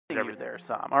you there,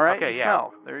 Sam. All right? Okay, You yeah.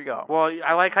 smell. There you go. Well,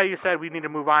 I like how you said we need to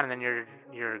move on, and then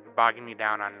you're bogging me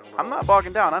down on. I'm not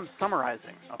bogging down. I'm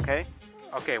summarizing. Okay.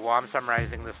 Okay, well, I'm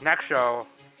summarizing this next show.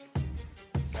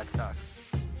 That sucks.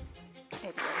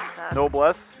 It doesn't suck.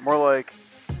 Noblesse. More like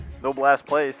Noblesse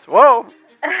Place. Whoa.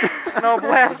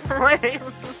 Noblesse Place.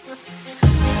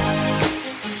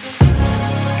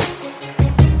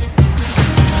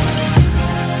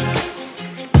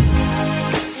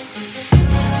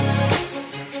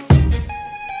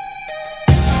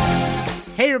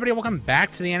 Hey everybody, welcome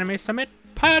back to the Anime Summit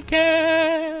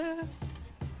Podcast.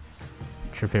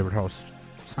 It's your favorite host,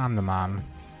 Sam the Mom,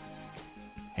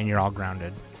 and you're all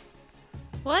grounded.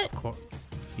 What?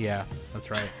 Yeah,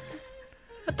 that's right.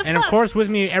 What the And fuck? of course,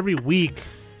 with me every week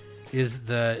is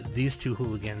these two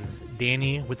hooligans,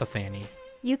 Danny with a fanny,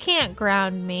 You can't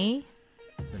ground me.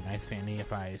 the nice fanny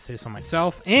if I say so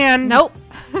myself, and Nope.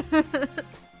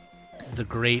 the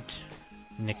great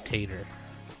Nick Tater.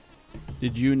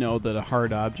 Did you know that a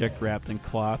hard object wrapped in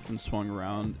cloth and swung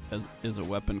around is a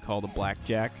weapon called a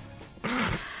blackjack?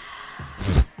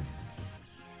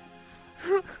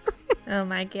 Oh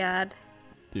my god.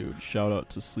 Dude, shout out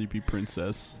to Sleepy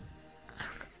Princess.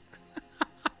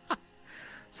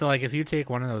 So, like, if you take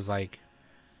one of those, like,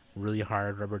 really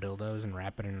hard rubber dildos and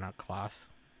wrap it in a cloth,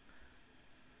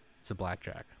 it's a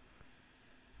blackjack.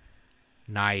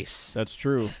 Nice. That's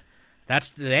true.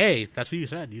 That's what you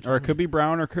said. You Or it told could be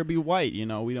brown or it could be white. You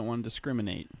know, we don't want to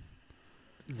discriminate.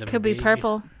 me. The Could be big-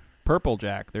 purple. Purple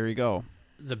Jack. There you go.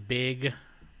 The big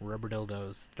rubber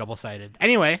dildos, double-sided.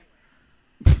 Anyway,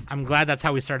 I'm glad that's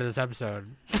how we started this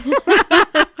episode.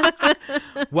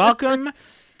 Welcome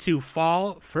to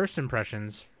Fall First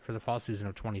Impressions for the fall season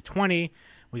of 2020.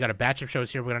 We got a batch of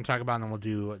shows here we're going to talk about, and then we'll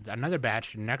do another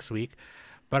batch next week.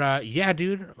 But, yeah,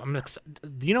 dude,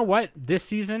 you know what? This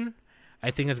season,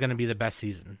 I think, is going to be the best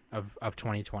season of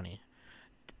 2020.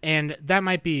 And that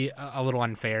might be a little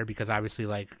unfair because, obviously,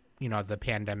 like, you know, the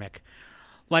pandemic.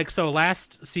 Like, so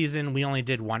last season, we only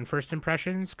did one First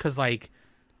Impressions because, like,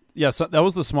 Yeah, so that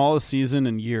was the smallest season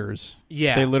in years.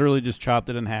 yeah. They literally just chopped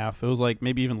it in half. It was like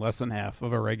maybe even less than half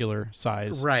of a regular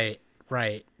size. Right.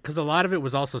 Because a lot of it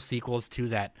was also sequels to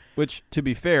that. Which, to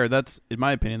be fair, that's, in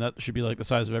my opinion, that should be like the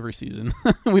size of every season.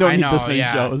 We don't I need know, this many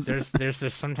yeah. shows.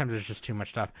 There's sometimes there's just too much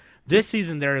stuff. This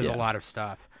season there is a yeah. lot of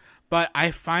stuff, but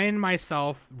I find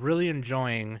myself really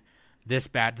enjoying this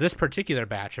particular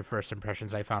batch of First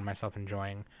Impressions. I found myself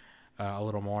enjoying a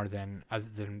little more than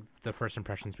the First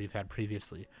Impressions we've had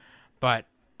previously. But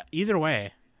either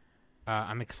way,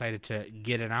 I'm excited to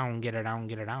get it on.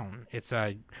 It's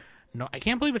no, I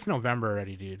can't believe it's November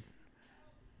already, dude.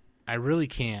 I really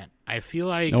can't. I feel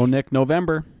like No Nick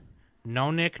November.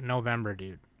 no Nick November,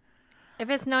 dude. If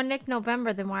it's no Nick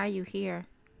November, then why are you here?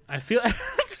 I feel.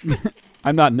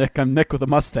 I'm not Nick. I'm Nick with a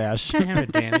mustache. Damn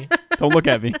it, Danny. Don't look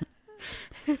at me.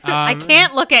 I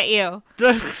can't look at you.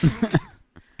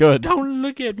 Good. Don't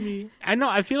look at me. I know.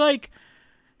 I feel like,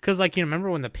 because, like, you remember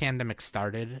when the pandemic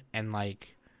started and,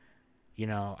 like, you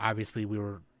know, obviously we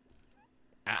were,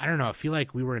 I don't know, I feel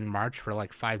like we were in March for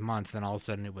like 5 months, and all of a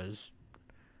sudden it was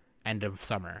end of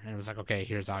summer, and it was like, okay,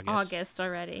 here's It's August. August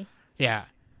already. Yeah,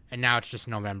 and now it's just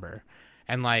November,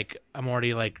 and like I'm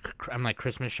already like I'm like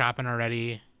Christmas shopping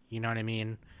already. You know what I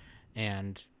mean?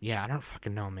 And yeah, I don't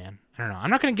fucking know, man. I don't know. I'm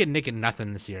not gonna get Nick in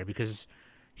nothing this year because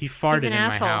he farted in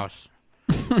asshole. my house.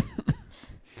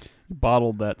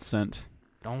 Bottled that scent.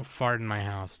 Don't fart in my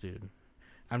house, dude.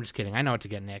 I'm just kidding. I know what to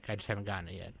get Nick. I just haven't gotten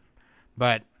it yet.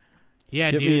 But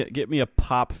yeah, dude. Get me a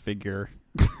pop figure.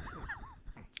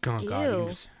 Oh God, Ew. you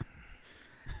just...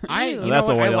 you know That's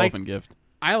a what? white elephant gift.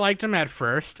 I liked them at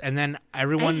first, and then I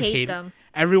everyone hate them.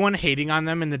 Everyone hating on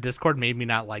them in the Discord made me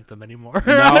not like them anymore.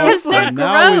 Now, Because they're and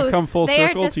now we've gross. come full They're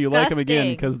circle to you like them again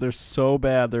disgusting. because they're so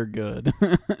bad they're good.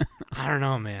 I don't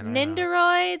know, man. I don't know.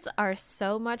 Nindoroids are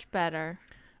so much better.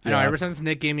 I know. Yeah. Ever since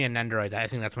Nick gave me a Nendoroid, I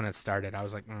think that's when it started. I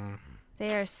was like,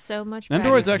 They are so much better.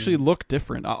 Nendoroids actually look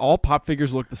different. All pop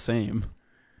figures look the same.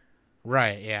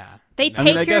 right, yeah. They I take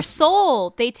mean, I your guess-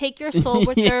 soul. They take your soul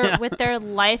with Yeah. their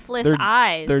lifeless They're-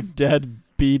 eyes. They're dead,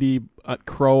 beady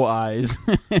crow eyes.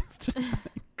 It's just,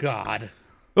 God.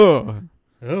 ugh.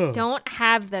 Ugh. Don't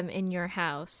have them in your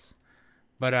house.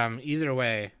 But either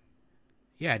way,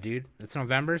 yeah, dude. It's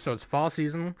November, so it's fall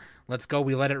season. Let's go.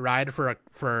 We let it ride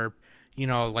for you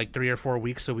know, like 3 or 4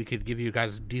 weeks, so we could give you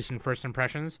guys decent first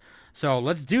impressions. So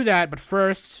let's do that. But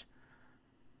first,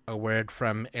 a word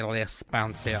from El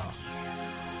Espancial.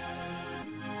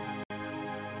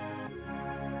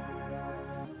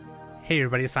 Hey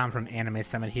everybody, Sam from Anime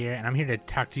Summit here, and I'm here to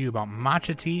talk to you about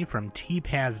matcha tea from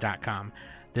teapaz.com.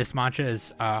 This matcha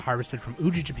is harvested from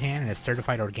Uji, Japan, and is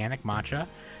certified organic matcha.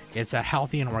 It's a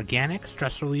healthy and organic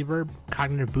stress reliever,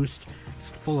 cognitive boost. It's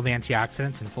full of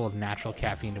antioxidants and full of natural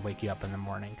caffeine to wake you up in the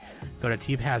morning. Go to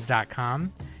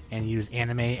tpaz.com and use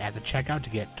anime at the checkout to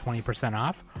get 20%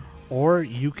 off. Or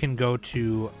you can go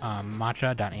to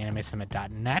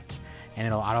matcha.animesummit.net and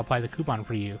it'll auto-apply the coupon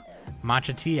for you.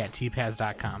 Matcha tea at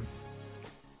tpaz.com.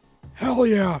 Hell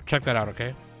yeah! Check that out,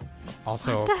 okay?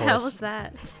 Also, What the of hell course, was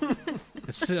that?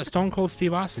 it's Stone Cold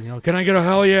Steve Austin. You know, can I get a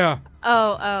hell yeah?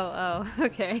 Oh,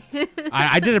 okay.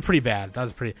 I did it pretty bad. That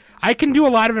was pretty. I can do a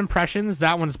lot of impressions.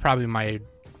 That one's probably my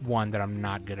one that I'm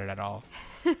not good at all.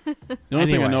 The only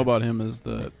thing I Anyway. know about him is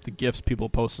the gifs people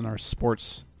post in our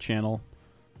sports channel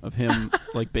of him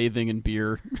like bathing in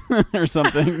beer or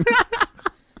something.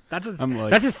 That's his, I'm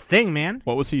like, that's his thing, man.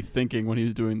 what was he thinking when he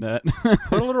was doing that?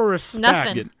 Put a little respect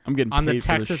Nothing. I'm getting on paid the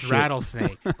for this Texas shit.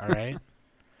 rattlesnake. All right.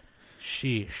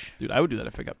 Sheesh. Dude, I would do that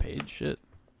if I got paid. Shit.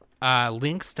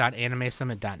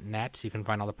 Links.animesummit.net. You can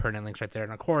find all the pertinent links right there.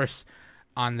 And of course,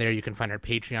 on there you can find our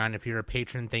Patreon. If you're a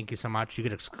patron, thank you so much. You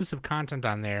get exclusive content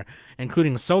on there,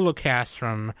 including solo casts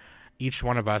from each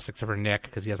one of us, except for Nick,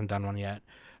 because he hasn't done one yet.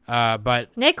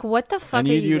 But Nick, what the fuck I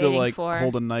need are you you to waiting like for?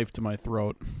 hold a knife to my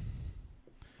throat. I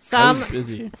Some was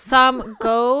busy.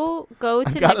 go to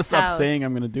I've got to Nick's stop house saying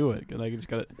I'm gonna do it. 'Cause I just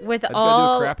gotta. with I just gotta do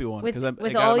all a crappy one with, because I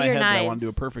with got all in my your head that I want knives. to do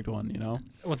a perfect one. You know,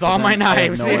 with all my then I have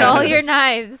knives, no With idea. all it your is.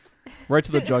 knives. right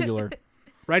to the jugular.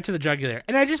 right to the jugular.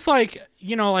 And I just like,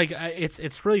 you know, like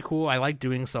it's really cool. I like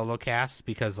doing solo casts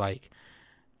because like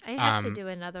I have to Um, do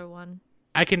another one.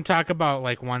 I can talk about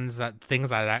like things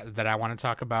that I want to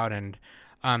talk about, and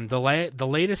the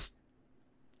latest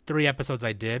 3 episodes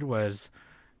I did was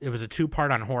a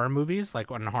 2-part on horror movies,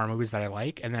 like on horror movies that I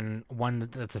like, and then one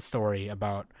that's a story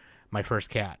about my first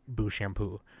cat, Boo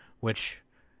Shampoo, which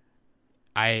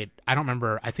I don't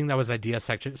remember. I think that was idea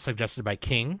suggested by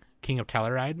King of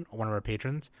Telluride, one of our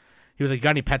patrons. He was like,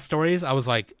 "Got any pet stories?" I was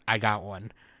like, "I got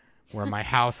one." Where my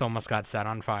house almost got set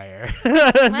on fire.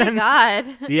 Oh my god.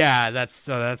 Yeah,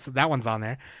 that one's on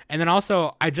there. And then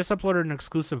also I just uploaded an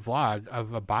exclusive vlog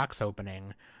of a box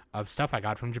opening of stuff I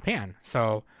got from Japan.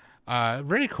 So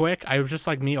really quick, I was just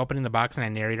like me opening the box and I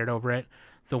narrated over it.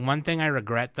 The one thing I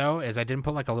regret though is I didn't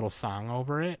put like a little song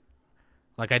over it.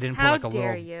 Like I didn't put How like a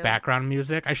dare little you. background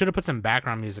music. I should have put some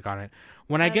background music on it.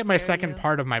 When I How get my dare second you.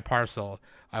 part of my parcel,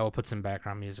 I will put some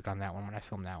background music on that one when I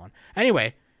film that one.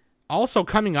 Anyway, also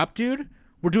coming up, dude,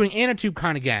 we're doing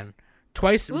AnitubeCon again.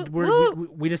 Twice. Woo,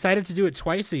 We decided to do it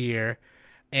twice a year,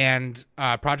 and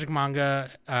Project Manga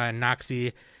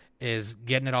Noxie is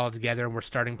getting it all together, and we're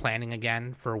starting planning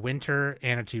again for winter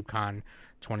AnitubeCon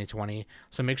 2020.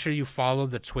 So make sure you follow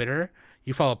the Twitter.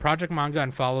 You follow Project Manga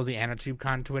and follow the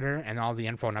AnitubeCon Twitter, and all the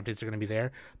info and updates are going to be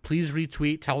there. Please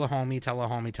retweet, tell a homie, tell a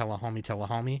homie, tell a homie, tell a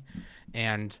homie,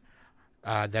 and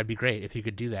that'd be great if you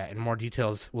could do that. And more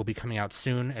details will be coming out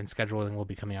soon, and scheduling will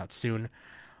be coming out soon.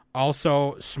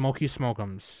 Also, Smoky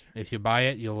Smokums. If you buy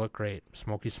it, you'll look great.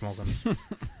 Smoky Smokums.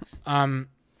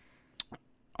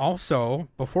 Also,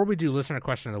 before we do listener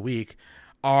question of the week,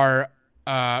 our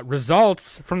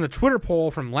results from the Twitter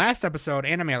poll from last episode,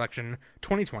 Anime Election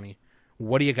 2020.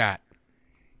 What do you got?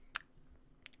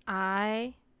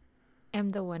 I am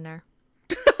the winner.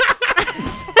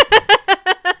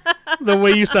 The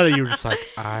way you said it, you were just like,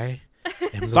 I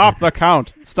am Stop the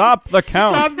count. Stop the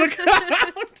count. Stop the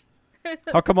count.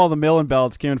 How come all the mail-in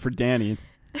ballots came in for Danny?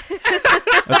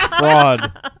 That's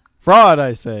fraud. Fraud,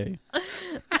 I say.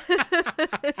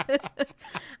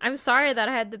 I'm sorry that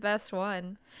I had the best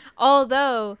one.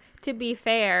 Although, to be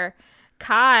fair,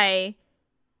 Kai,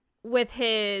 with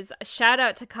his shout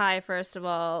out to Kai first of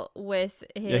all, with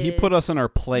his Yeah, he put us in our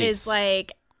place. his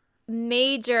like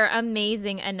major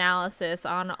amazing analysis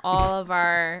on all of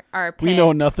our picks. We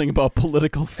know nothing about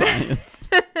political science.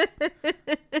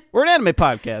 We're an anime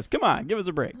podcast. Come on, give us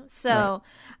a break. So,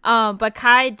 but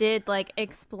Kai did like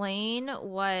explain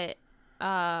what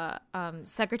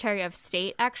Secretary of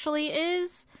State actually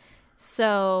is.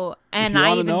 So, and if you I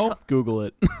want to even know, Google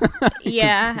it.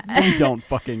 yeah, We don't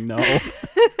fucking know.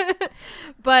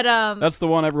 but That's the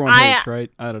one everyone I- hates,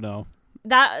 right? I don't know.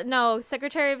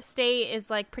 Secretary of State is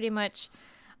like pretty much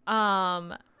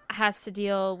has to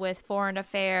deal with foreign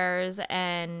affairs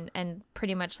and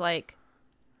pretty much like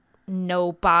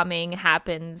no bombing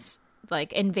happens,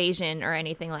 like invasion or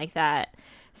anything like that.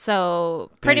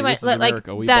 So pretty Danny, much this is like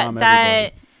America. We that bomb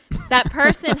that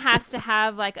person has to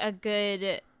have like a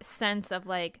good sense of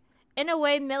like in a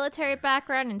way military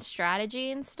background and strategy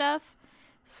and stuff.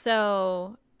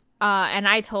 So and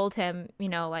I told him, you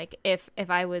know, like if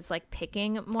I was like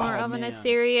picking more Oh, of man. a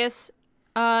serious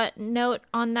note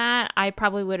on that, I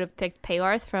probably would have picked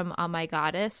Peorth from Oh My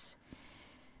Goddess.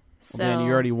 So Well, Dan,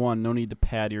 you already won. No need to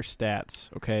pad your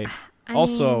stats, okay? I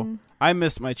Also, mean- I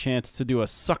missed my chance to do a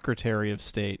Secretary of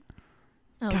State.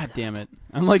 Oh, God damn it.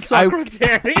 I'm like,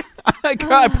 Secretary.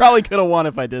 I probably could have won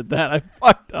if I did that. I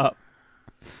fucked up.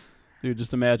 Dude,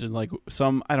 just imagine, like,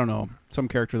 I don't know, some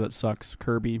character that sucks.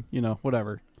 Kirby,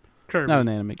 whatever. Kirby. Not an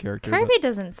anime character. Kirby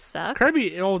doesn't suck.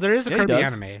 Kirby. Oh, there is a Yeah, he Kirby does.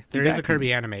 anime. He There is a Kirby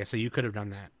vacuums. anime, so you could have done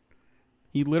that.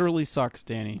 He literally sucks,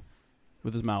 Danny,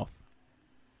 with his mouth.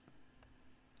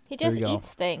 He There just you go.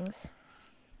 eats things.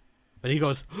 But he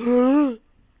goes,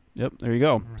 Yep, there you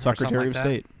go. Secretary like of that.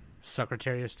 State.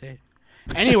 Secretary of State.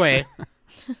 Anyway,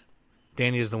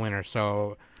 Danny is the winner. So,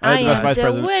 All right, the I best am vice the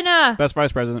president. winner. Best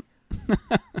vice president.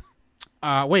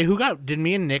 wait, did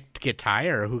me and Nick get tie,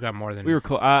 or who got more than We me? were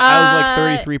close. I was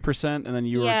like Uh, 33%, and then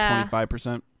you yeah. were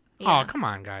 25%. Oh, come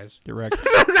on, guys. Get wrecked.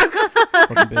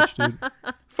 Fucking bitch,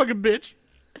 dude. Fucking bitch.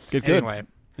 Good. Anyway,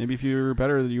 Maybe if you were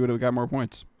better, you would have got more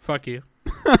points. fuck you.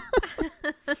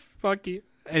 Fuck you.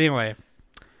 Anyway.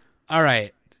 All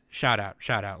right. Shout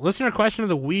out. Listener question of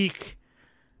the week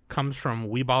comes from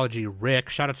Weebology Rick.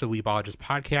 Shout out to the Weebologist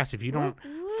podcast. If you don't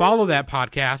follow that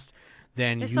podcast,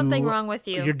 then There's something wrong with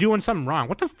you. You're doing something wrong.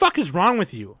 What the fuck is wrong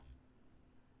with you?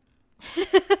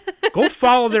 Go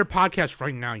follow their podcast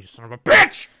right now, you son of a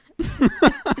bitch!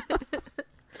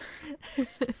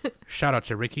 Shout out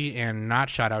to Ricky, and not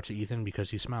shout out to Ethan because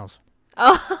he smells.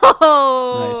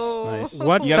 Oh, Nice.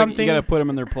 What's You something? gotta put them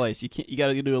in their place. You can't. You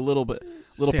gotta do a little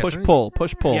Yeah, push something- pull.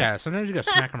 Yeah, sometimes you gotta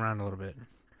smack them around a little bit.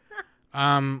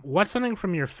 What's something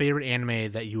from your favorite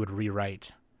anime that you would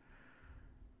rewrite?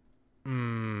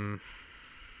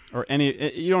 Or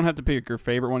any. You don't have to pick your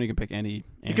favorite one. You can pick any.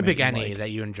 You can pick anime any like.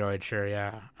 that you enjoyed. Sure,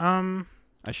 yeah.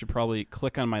 I should probably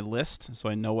click on my list so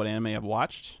I know what anime I've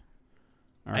watched.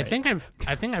 All right. I think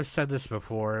I've said this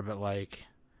before, but like,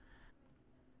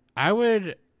 I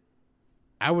would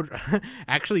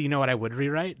actually, you know what I would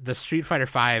rewrite? The Street Fighter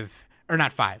 5, or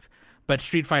not 5, but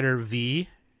Street Fighter V.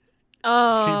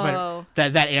 Oh,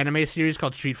 That anime series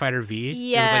called Street Fighter V.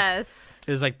 yes.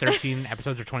 It was like 13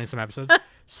 episodes or 20 some episodes.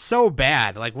 So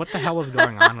bad. Like, what the hell was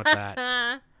going on with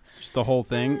that? Just the whole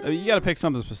thing. You gotta pick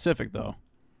something specific though.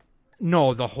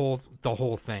 No, the whole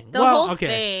thing. The well, whole okay.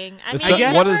 thing. I It's mean, I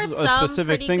guess- there what is were a some specific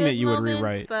pretty thing that good you would moments,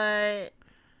 rewrite? But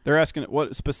They're asking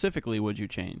what specifically would you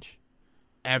change?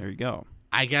 Ev- There you go.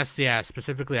 I guess, yeah,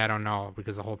 specifically, I don't know,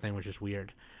 because the whole thing was just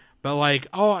weird. But, like,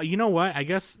 oh, you know what? I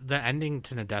guess the ending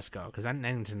to Nadesco, because that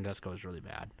ending to Nadesco is really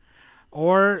bad.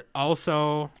 Or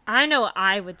also, I know what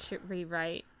I would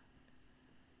rewrite.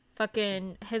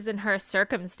 Fucking his and her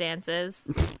circumstances.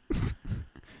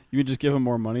 You would just give them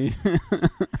more money,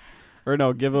 or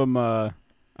no, give them. I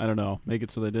don't know. Make it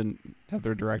so they didn't have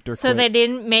their director. So quit. they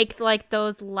didn't make like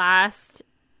those last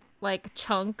like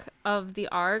chunk of the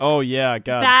arc. Oh yeah,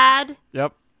 God. Bad.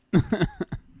 Yep.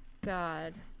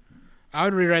 God. I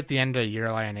would rewrite the end of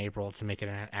Yearly in April to make it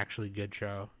an actually good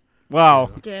show. Wow.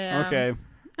 Damn. Okay.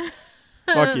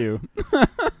 Fuck you.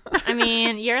 I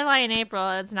mean, Your Lie in April.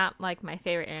 It's not like my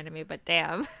favorite anime, but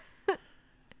damn.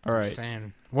 All right. Just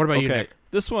saying. What about you, Okay. Nick?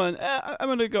 This one, I'm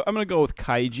gonna go with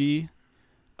Kaiji.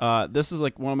 This is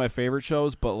like one of my favorite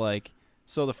shows, but like,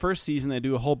 so the first season they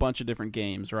do a whole bunch of different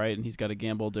games, right? And he's got to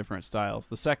gamble different styles.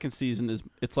 The second season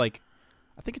it's like,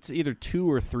 I think it's either 2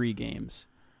 or 3 games.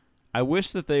 I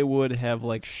wish that they would have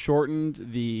like shortened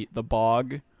the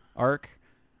bog arc.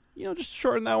 Just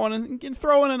shorten that one and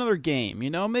throw in another game.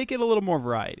 Make it a little more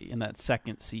variety in that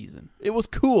second season. It was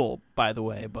cool, by the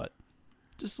way, but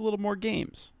just a little more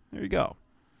games. There you go.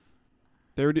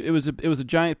 It was a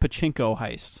giant pachinko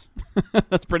heist.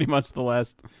 That's pretty much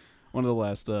one of the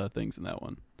last things in that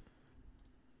one.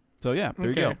 So yeah, there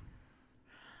you go.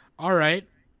 All right.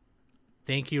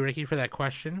 Thank you, Ricky, for that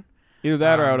question. Either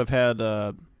that or I would have had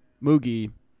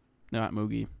Mugi. No, not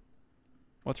Mugi.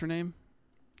 What's her name?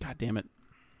 God damn it.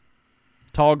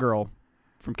 Tall girl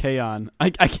from K-On! I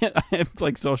can't. I'm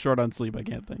like so short on sleep. I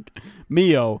can't think.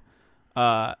 Mio.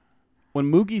 When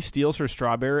Mugi steals her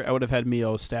strawberry, I would have had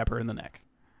Mio stab her in the neck.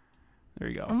 There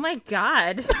you Oh go. my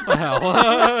god. What the hell?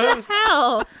 What the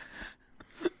hell?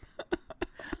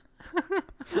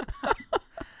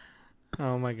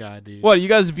 Oh my god, dude. What? You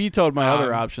guys vetoed my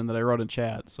other Um, option that I wrote in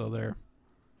chat, so there.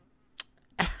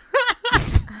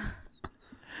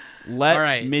 Let All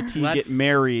right, Mitty let's- get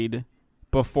married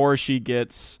before she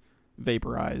gets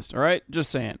vaporized. All right?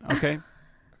 Just saying, okay?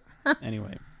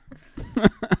 Anyway,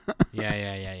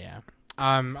 Yeah.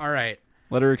 All right.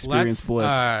 let her experience Let's,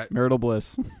 bliss. Marital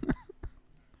bliss.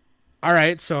 All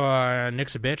right, so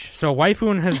Nick's a bitch. So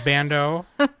waifu and husbando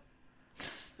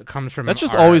comes from That's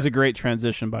just our- always a great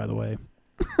transition, by the way.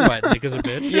 What, Nick is a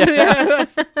bitch?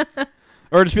 Yeah.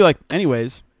 Or just be like,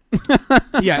 anyways.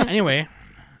 Yeah, anyway.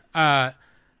 Waifu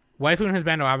and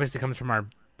Husbando obviously comes from our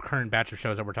current batch of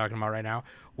shows that we're talking about right now.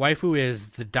 Waifu is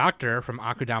the doctor from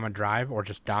Akudama Drive, or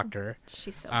just Doctor.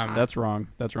 She's so That's wrong.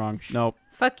 Nope.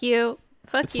 Fuck you.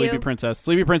 Fuck It's you. Sleepy Princess.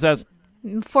 Sleepy Princess.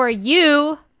 For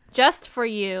you. Just for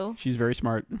you. She's very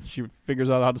smart. She figures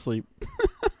out how to sleep.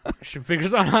 She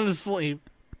figures out how to sleep.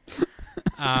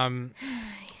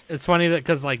 It's funny that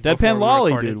because like before Deadpan we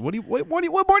lolly, recorded- dude.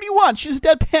 What more do you want? She's a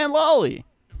deadpan lolly.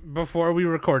 Before we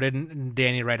recorded, and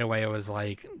Danny right away was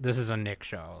like, "This is a Nick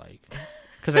show," like,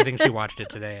 because I think she watched it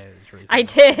today. It's really I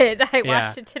funny. did. I Yeah.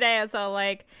 watched it today. I was all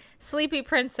like, Sleepy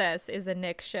Princess is a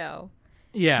Nick show.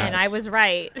 Yeah, And I was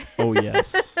right. Oh,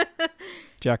 yes.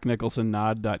 Jack Nicholson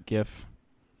nod.gif.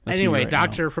 That's me anyway, right now.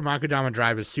 Doctor from Akudama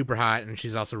Drive is super hot, and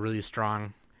she's also really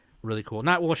strong, really cool.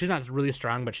 She's not really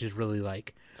strong, but she's really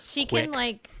like She quick. can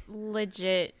like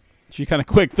legit She kind of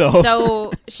quick, though.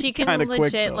 so she can Kinda quick,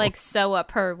 legit though. like sew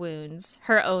up her wounds,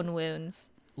 her own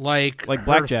wounds. like like her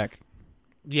Blackjack.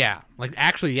 Yeah, like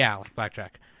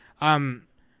Blackjack.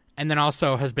 And then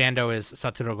also Husbando is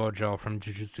Satoru Gojo from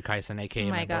Jujutsu Kaisen, aka Oh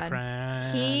my my God.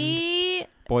 boyfriend. He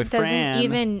Boyfriend. doesn't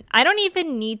even. I don't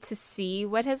even need to see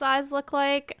what his eyes look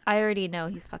like. I already know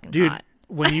he's fucking Dude, hot.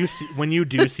 when you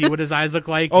do see what his eyes look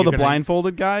like, Oh, you're the gonna-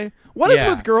 blindfolded guy? What is Yeah.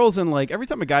 with girls and, like, every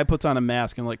time a guy puts on a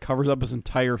mask and, like, covers up his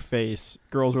entire face,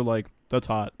 girls are like, that's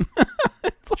hot.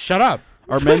 Shut up.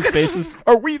 Are men's faces,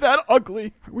 are we that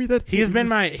ugly? Are we that He's been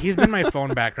hideous? my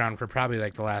phone background for probably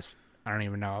like the last, I don't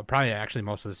even know, probably actually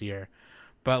most of this year.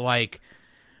 But like,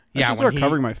 I yeah, should when start he,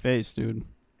 covering my face, dude.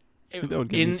 I think that would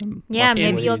give me some Yeah, luck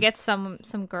maybe you'll days. get some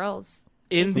girls.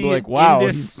 in I'll the be like, wow, in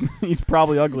this, he's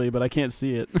probably ugly, but I can't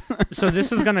see it. so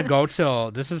this is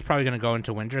probably gonna go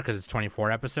into winter because it's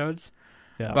 24 episodes.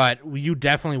 Yeah. But you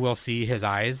definitely will see his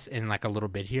eyes in like a little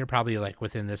bit here, probably like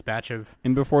within this batch of.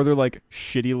 And before they're like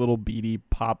shitty little beady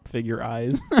pop figure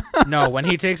eyes. No, when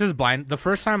he takes his blind, the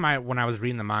first time when I was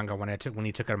reading the manga, when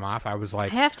he took them off, I was I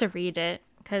like, have to read it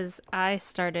because I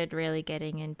started really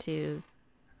getting into,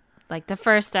 like, the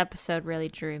first episode really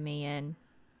drew me in.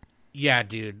 yeah,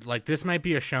 dude, like this might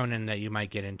be a shonen that you might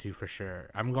get into for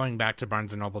sure. I'm going back to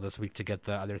Barnes and Noble this week to get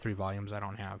the other 3 volumes I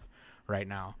don't have right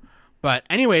now. But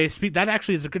anyway, that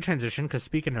actually is a good transition because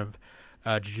speaking of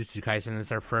Jujutsu Kaisen,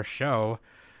 it's our first show.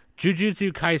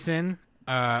 Jujutsu Kaisen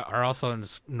are also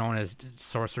known as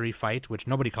Sorcery Fight, which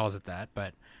nobody calls it that,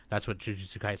 but that's what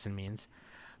Jujutsu Kaisen means.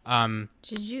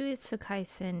 Jujutsu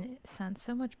Kaisen sounds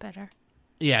so much better.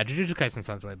 Yeah, Jujutsu Kaisen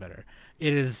sounds way better.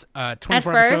 It is At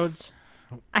 24 first, episodes.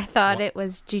 I thought What? it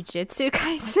was Jujutsu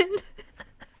Kaisen.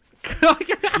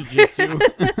 Jiu-jitsu.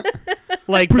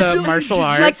 Like the martial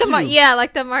arts. like the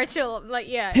like the martial, like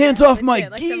yeah. Hands yeah, off my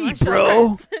legit, like the gi, martial bro.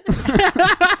 arts.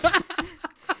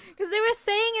 Because they were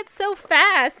saying it so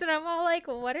fast, and I'm all like,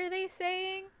 what are they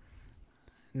saying?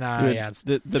 Nah, Dude, yeah, it's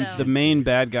the So- main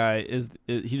bad guy is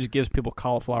he just gives people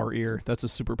cauliflower ear. That's a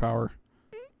superpower.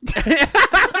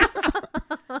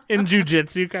 in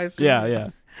Jujutsu Kaisen. Yeah.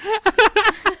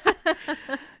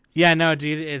 Yeah, no,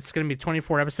 dude, it's gonna be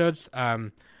 24 episodes.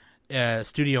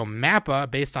 Studio Mappa,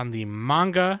 based on the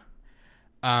manga,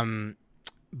 by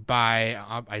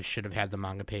I should have had the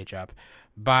manga page up.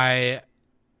 By,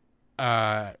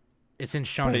 it's in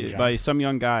Shonen Jump. By some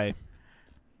young guy.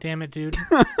 Damn it, dude.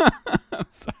 I'm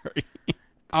sorry.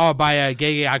 Oh, by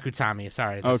Gege Akutami.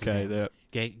 Sorry. that's his Okay. name.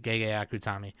 Gege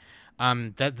Akutami.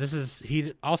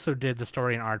 He also did the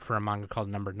story and art for a manga called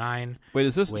Number 9. Wait,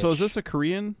 is this Which- a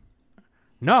Korean?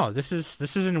 No, this is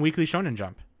in Weekly Shonen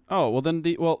Jump. Oh, well then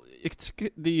the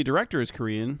director is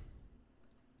Korean.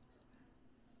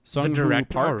 Sung The Woo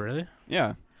director. Oh, Park. really?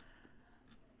 Yeah.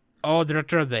 Oh, the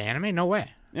director of the anime? No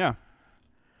way. Yeah.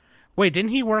 Wait,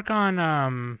 didn't he work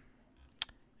on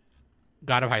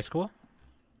God of High School?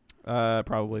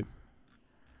 Probably.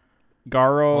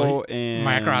 Garo Well, and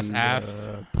Macross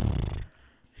F.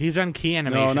 He's done key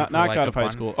animation. No, not for like God a of High bun-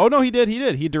 School. Oh no, he did.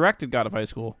 He directed God of High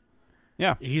School.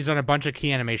 Yeah. He's done a bunch of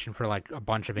key animation for like a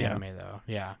bunch of Yeah. anime though.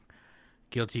 Yeah.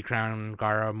 Guilty Crown,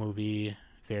 Garo movie,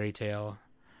 Fairy Tale.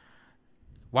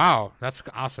 Wow, that's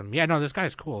awesome. Yeah, no, this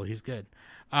guy's cool. He's good.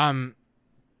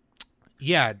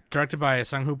 Yeah, directed by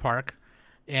Sung-Hoo Park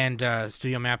and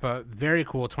Studio Mappa. Very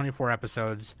cool, 24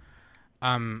 episodes.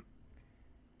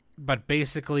 But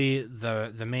basically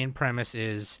the main premise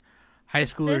is high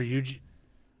schooler this- Yuji.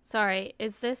 Sorry,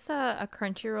 is this a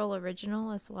Crunchyroll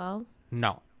original as well?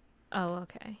 No. Oh,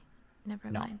 okay. Never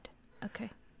No. mind. Okay.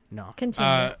 No.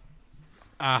 Continue.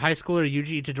 High schooler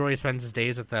Yuji Itadori spends his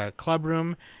days at the club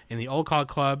room in the Old Call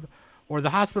Club or the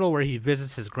hospital where he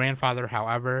visits his grandfather.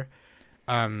 However,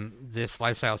 This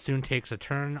lifestyle soon takes a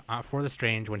turn for the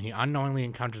strange when he unknowingly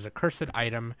encounters a cursed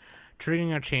item,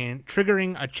 triggering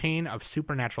a chain of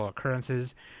supernatural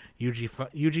occurrences.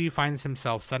 Yuji finds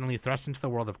himself suddenly thrust into the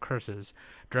world of curses,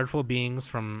 dreadful beings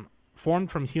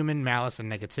formed from human malice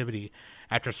and negativity.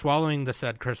 After swallowing the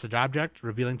said cursed object,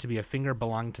 revealing to be a finger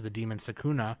belonging to the demon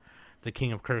Sukuna, the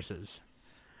king of curses.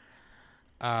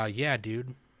 Yeah,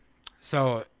 dude.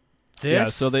 So this. Yeah,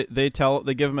 so they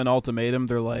give him an ultimatum.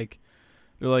 They're like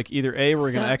either A,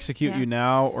 we're gonna execute you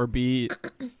now, or B,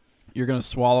 you're gonna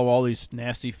swallow all these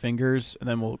nasty fingers, and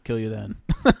then we'll kill you then.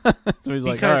 So he's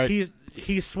like, all right. Because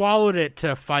he swallowed it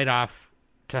to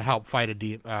help fight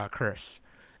a curse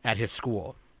at his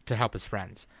school to help his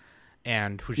friends,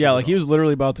 and he was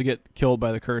literally about to get killed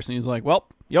by the curse, and he's like, well,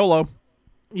 YOLO.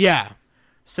 Yeah.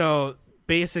 So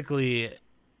basically,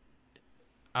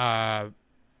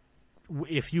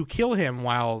 if you kill him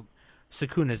while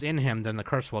Sukuna's in him, then the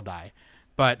curse will die.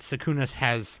 But Sukuna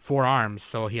has 4 arms,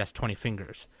 so he has 20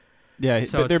 fingers. Yeah,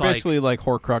 so they're basically like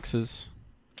Horcruxes.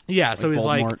 Yeah, so he's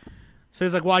Voldemort.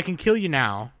 like, well, I can kill you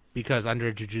now, because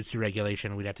under Jujutsu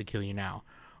regulation, we'd have to kill you now.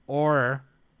 Or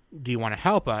do you want to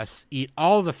help us eat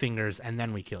all the fingers and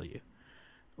then we kill you?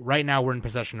 Right now, we're in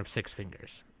possession of 6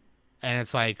 fingers. And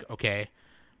it's like, okay,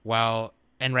 well,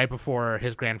 and right before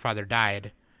his grandfather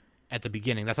died at the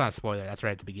beginning, that's not a spoiler, that's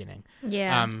right at the beginning.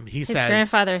 Yeah. His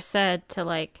grandfather said to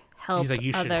like help. He's like,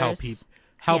 you should others.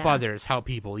 help others, help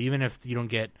people, even if you don't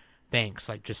get thanks.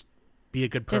 Like, just be a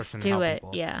good person. Just do and help it.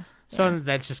 people. Yeah. So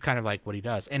that's just kind of like what he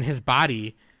does, and his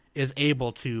body is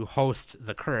able to host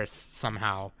the curse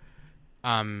somehow.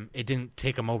 It didn't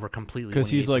take him over completely because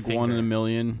he's like 1 in a finger.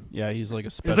 million. Yeah, he's like a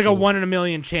special. It's like a 1 in a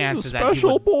million chance he's a that he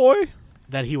special would, boy.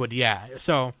 that he would. Yeah.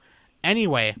 So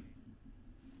anyway,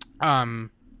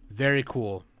 very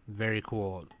cool, very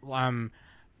cool.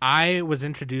 I was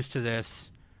introduced to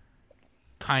this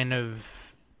kind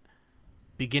of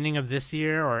beginning of this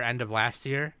year or end of last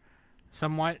year,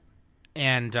 somewhat,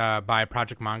 and by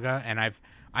Project Manga, and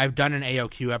I've done an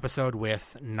AOQ episode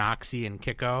with Noxie and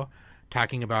Kiko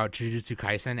talking about Jujutsu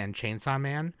Kaisen and Chainsaw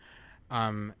Man.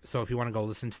 So if you want to go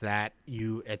listen to that,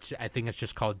 I think it's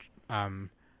just called Manga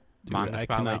I Spotlight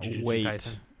cannot Jujutsu wait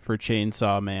Kaisen. for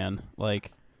Chainsaw Man.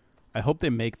 Like, I hope they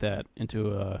make that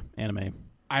into a anime.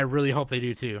 I really hope they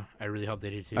do too.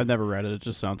 I've never read it. It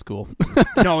just sounds cool.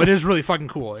 No, it is really fucking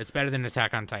cool. It's better than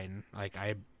Attack on Titan. Like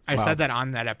I Wow. said that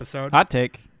on that episode. Hot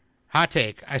take. Hot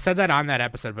take. I said that on that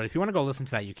episode, but if you want to go listen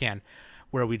to that, you can,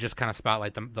 where we just kind of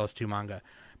spotlight those 2 manga.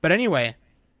 But anyway,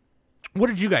 what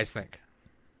did you guys think?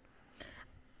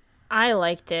 I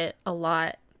liked it a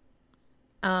lot.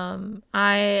 I'm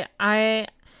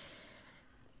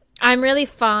really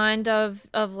fond of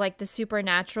like the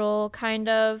supernatural kind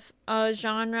of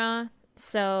genre.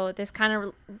 So this kind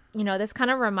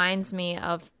of reminds me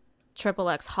of Triple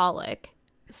X Holic.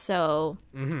 So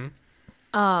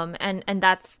and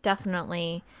that's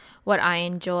definitely what I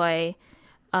enjoy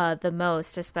the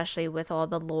most, especially with all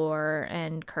the lore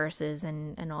and curses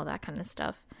and all that kind of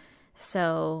stuff.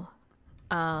 So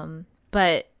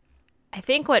but I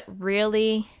think what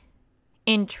really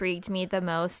intrigued me the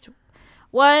most,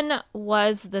 one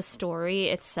was the story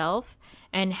itself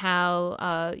and how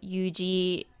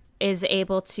Yuji is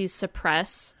able to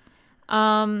suppress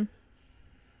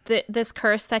this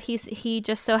curse that he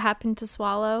just so happened to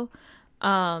swallow.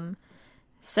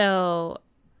 So,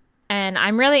 and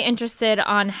I'm really interested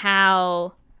on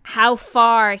how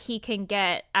far he can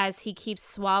get as he keeps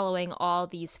swallowing all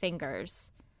these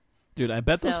fingers. Dude, I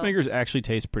bet those So- fingers actually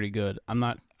taste pretty good.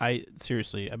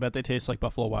 Seriously, I bet they taste like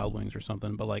Buffalo Wild Wings or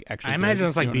something, but like actually I good, imagine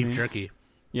it's you like know what I beef mean? jerky.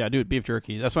 Yeah, dude, beef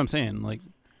jerky. That's what I'm saying. Like,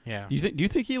 Yeah. do you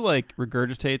think he like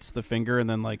regurgitates the finger and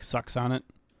then like sucks on it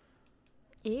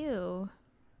Ew.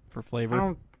 for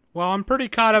flavor? I'm pretty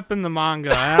caught up in the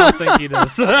manga. I don't think he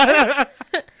does.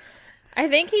 I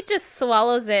think he just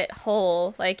swallows it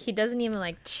whole. Like, he doesn't even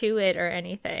like chew it or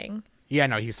anything. Yeah,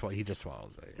 no, he just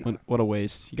swallows it. What a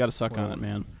waste. You got to suck on Well, it,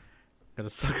 man. Gotta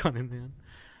suck on it, man.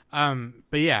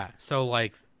 But yeah, so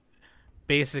like,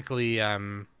 basically,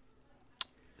 Satoru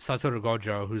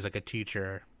Gojo, who's like a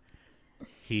teacher,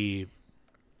 he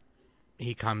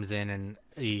comes in and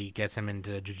he gets him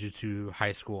into Jujutsu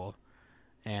high school,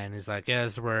 and he's like, yeah,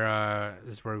 this is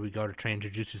where we go to train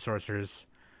Jujutsu sorcerers,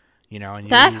 you know. And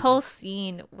That whole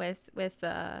scene with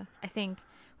I think,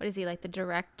 what is he, like the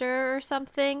director or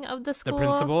something of the school? the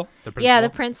principal. Yeah, the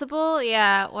principal.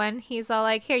 Yeah, when he's all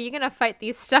like, "Here, you're gonna fight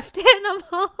these stuffed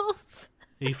animals."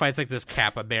 He fights like this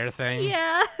Kappa bear thing.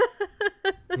 Yeah.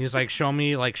 He's like, show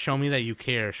me that you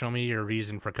care. Show me your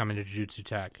reason for coming to Jujutsu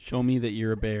Tech. Show me that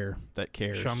you're a bear that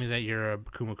cares. Show me that you're a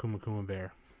Kuma Kuma Kuma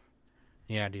bear.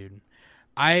 Yeah, dude.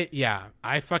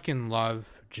 I fucking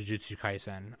love Jujutsu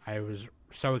Kaisen. I was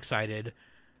so excited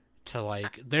to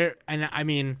like there, and I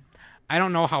mean, I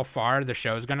don't know how far the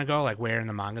show's gonna go, like where in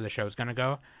the manga the show's gonna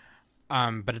go.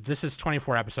 But this is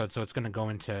 24 episodes, so it's gonna go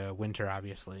into winter,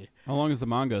 obviously. How long is the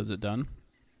manga? Is it done?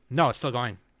 No, it's still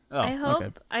going. Oh,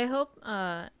 okay. I hope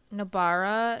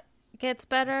Nobara gets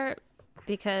better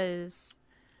because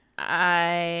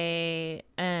I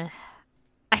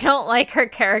don't like her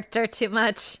character too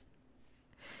much.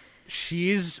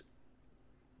 She's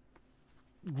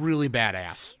really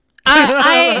badass.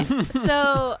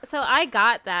 So I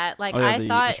got that. Like I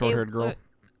thought the short-haired girl.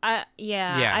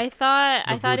 Yeah. I thought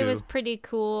it voodoo. was pretty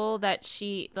cool that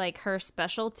she like her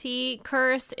specialty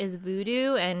curse is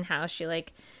voodoo and how she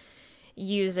like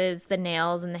uses the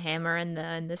nails and the hammer and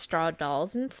the straw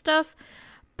dolls and stuff.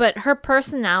 But her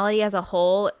personality as a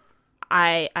whole,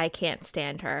 I can't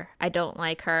stand her. I don't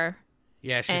like her.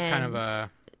 Yeah, she's kind of And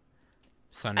a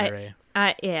tsundere.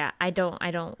 I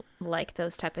don't like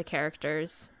those type of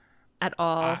characters at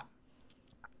all.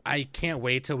 I can't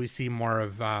wait till we see more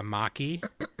of Maki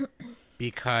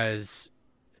because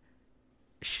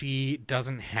she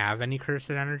doesn't have any cursed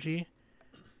energy.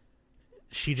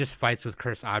 She just fights with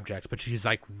cursed objects, but she's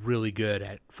like really good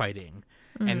at fighting.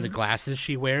 And the glasses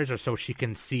she wears are so she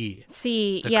can see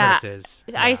the curses.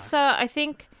 I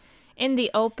think in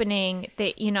the opening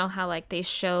that you know how like they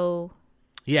show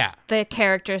the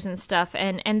characters and stuff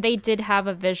and they did have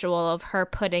a visual of her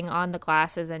putting on the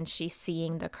glasses and she's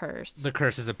seeing the curse. The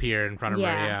curses appear in front of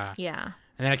her, Yeah. And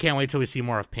then I can't wait till we see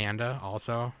more of Panda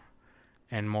also,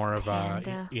 and more of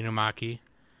Inumaki.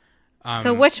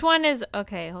 So which one is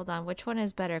okay? Hold on. Which one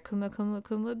is better, Kuma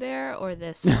Bear or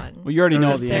this one? Well, you already know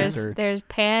Because the answer. There's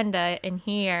Panda in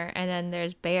here, and then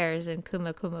there's bears in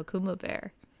Kuma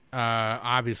Bear.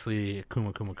 Obviously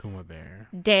Kuma Bear,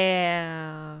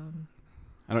 Damn.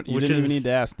 You Which didn't even is- need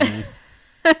to ask me.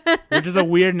 which is a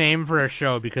weird name for a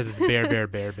show because it's bear.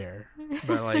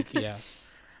 But like, yeah.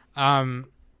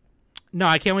 No,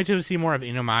 I can't wait to see more of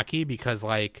Inumaki because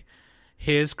like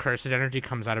his cursed energy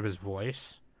comes out of his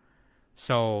voice,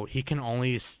 so he can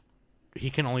only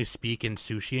speak in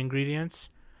sushi ingredients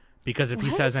because if he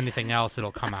says anything else,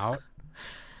 it'll come out.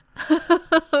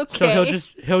 Okay. So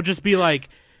he'll just be like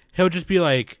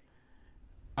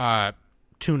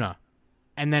tuna,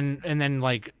 and then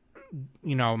like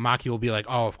you know Maki will be like,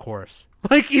 oh, of course,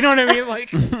 like you know what I mean, like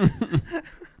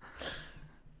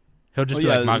he'll just be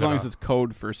like as long Magara. as it's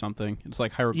code for something. It's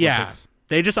like Yeah, hieroglyphics.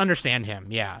 they just understand him.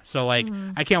 Yeah, so like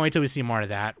I can't wait till we see more of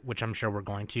that, which I'm sure we're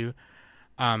going to.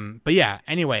 But yeah,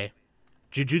 anyway,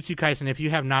 Jujutsu Kaisen. If you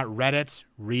have not read it,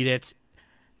 read it.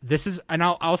 This is, and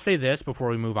I'll say this before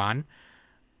we move on.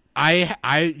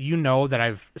 You know that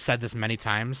I've said this many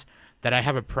times that I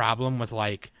have a problem with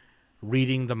like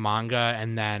reading the manga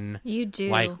and then You do.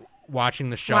 like watching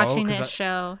the show. Watching 'cause this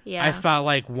show. Yeah. I felt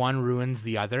like one ruins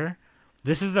the other.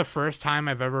 This is the first time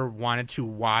I've ever wanted to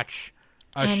watch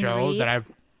a And show read?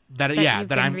 that you've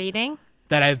been I'm reading.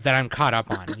 that I'm caught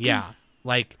up on. Yeah.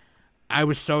 Like I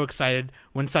was so excited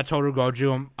when Satoru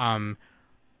Gojo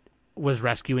was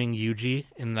rescuing Yuji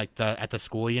in like at the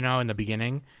school, you know, in the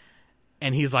beginning.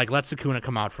 And he's like, let Sukuna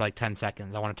come out for like 10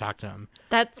 seconds. I want to talk to him.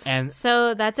 That's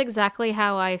exactly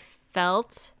how I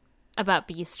felt about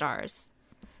Beastars.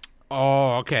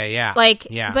 Oh, okay, yeah. Like,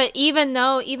 yeah. but even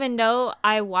though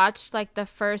I watched like the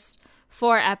first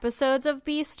 4 episodes of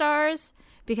Beastars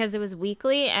because it was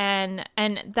weekly and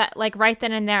that like right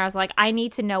then and there I was like, I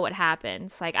need to know what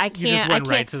happens. Like I can't, You just went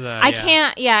right to the I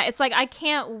can't. Yeah, it's like I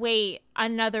can't wait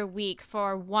another week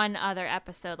for one other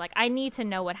episode. Like I need to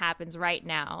know what happens right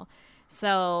now.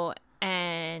 So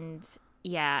and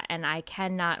I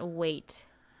cannot wait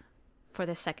for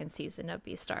the second season of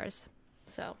Beastars.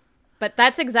 So. But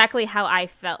that's exactly how I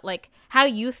felt. Like, how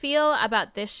you feel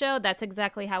about this show, that's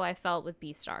exactly how I felt with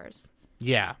Beastars.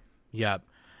 Yeah. Yep.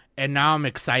 And now I'm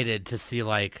excited to see,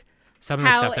 like, some of the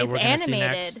How stuff that it's we're going to see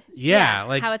next. animated. Yeah.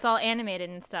 Like, how it's all animated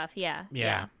and stuff. Yeah.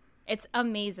 Yeah. It's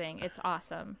amazing. It's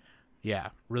awesome. yeah.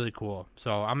 Really cool.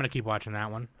 So I'm going to keep watching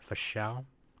that one for sure.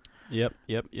 Yep.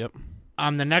 The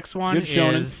next one Good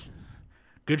shonen. is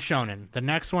Good Shonen. The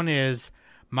next one is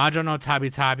Majo no Tabi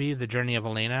Tabi, The Journey of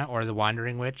Elena, or The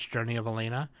Wandering Witch, Journey of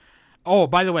Elena. Oh,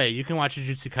 by the way, you can watch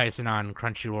Jujutsu Kaisen on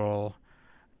Crunchyroll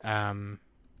and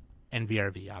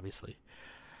VRV, obviously.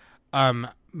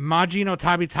 Maji no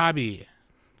Tabi Tabi,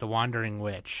 The Wandering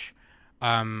Witch.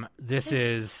 This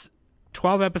is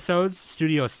 12 episodes,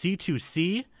 Studio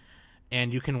C2C,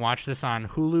 and you can watch this on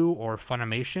Hulu or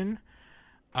Funimation.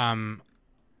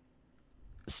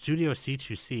 Studio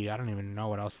C2C, I don't even know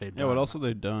what else they've done. Yeah, what else have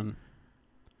they done?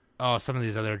 some of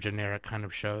these other generic kind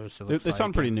of shows. They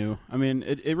sound pretty new. I mean,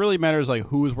 it really matters like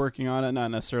who's working on it, not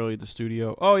necessarily the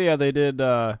studio. Oh yeah, they did.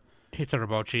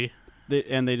 Hitarabochi.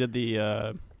 They did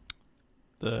the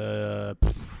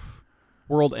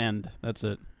World End. That's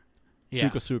it. Yeah.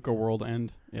 Suka World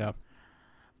End. Yeah.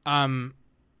 And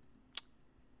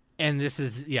this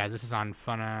is on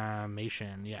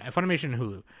Funimation. Yeah, Funimation and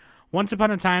Hulu. Once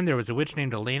upon a time, there was a witch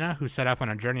named Elena who set off on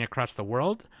a journey across the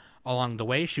world. Along the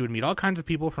way, she would meet all kinds of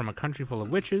people, from a country full of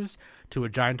witches to a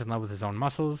giant in love with his own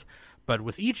muscles. But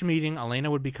with each meeting,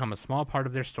 Elena would become a small part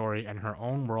of their story, and her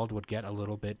own world would get a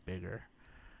little bit bigger.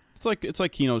 It's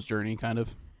like Kino's journey, kind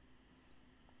of.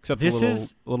 Except This a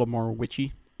is little more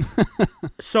witchy.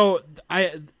 So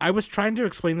I was trying to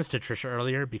explain this to Trisha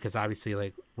earlier because obviously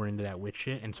like we're into that witch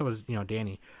shit, and so is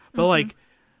Danny. But like,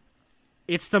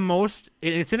 it's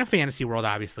in a fantasy world,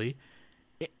 obviously,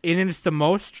 and it's the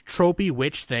most tropey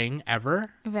witch thing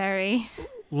ever. Very.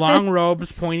 Long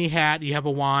robes, pointy hat, you have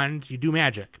a wand, you do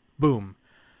magic, boom.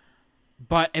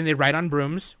 And they ride on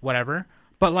brooms, whatever.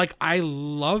 But like, I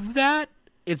love that.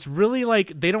 It's really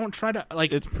like they don't try to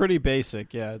like. It's pretty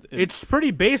basic, yeah. It's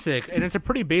pretty basic, and it's a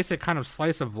pretty basic kind of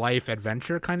slice of life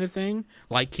adventure kind of thing,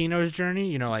 like Kino's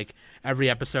journey. Like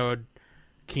every episode,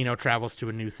 Kino travels to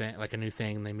a new thing,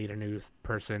 they meet a new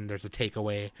person. There's a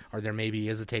takeaway, or there maybe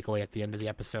is a takeaway at the end of the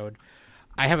episode.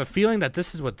 I have a feeling that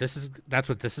that's what this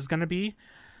is going to be.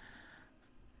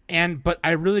 But I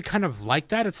really kind of like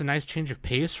that. It's a nice change of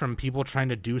pace from people trying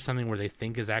to do something where they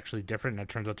think is actually different and it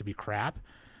turns out to be crap.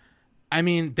 I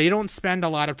mean, they don't spend a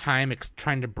lot of time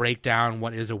trying to break down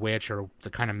what is a witch or the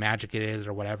kind of magic it is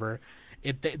or whatever.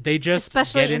 They just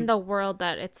especially in the world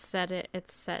that it's set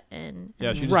in.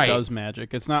 Yeah, she just does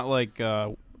magic. It's not like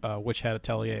Witch Hat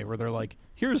Atelier where they're like,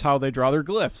 here's how they draw their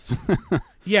glyphs.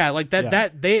 Yeah, like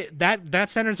that. Yeah. That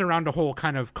centers around a whole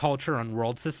kind of culture and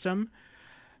world system.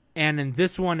 And in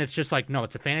this one, it's just like, no,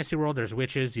 it's a fantasy world. There's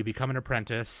witches. You become an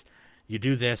apprentice. You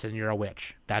do this, and you're a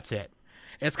witch. That's it.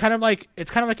 It's kind of like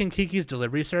in Kiki's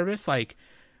Delivery Service. Like,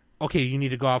 okay, you need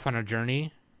to go off on a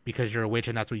journey because you're a witch,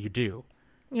 and that's what you do.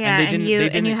 Yeah, and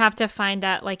you have to find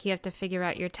out, like, you have to figure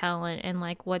out your talent and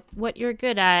like what you're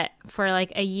good at for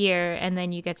like a year, and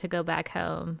then you get to go back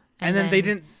home. And then they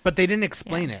didn't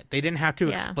explain it. They didn't have to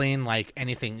explain like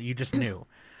anything. You just knew.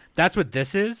 That's what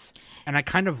this is, and I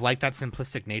kind of like that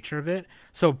simplistic nature of it.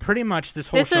 So pretty much this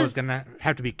whole show is going to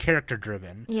have to be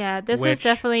character-driven. Yeah, this is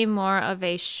definitely more of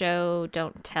a show,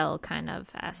 don't tell kind of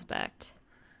aspect.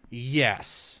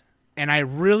 Yes, and I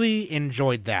really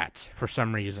enjoyed that for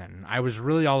some reason. I was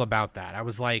really all about that. I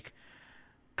was like,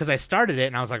 because I started it,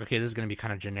 and I was like, okay, this is going to be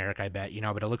kind of generic, I bet,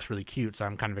 but it looks really cute, so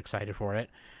I'm kind of excited for it.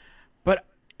 But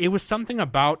it was something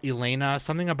about Elena,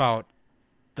 something about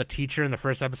the teacher in the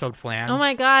first episode, Flan. Oh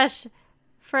my gosh.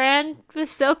 Fran was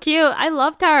so cute. I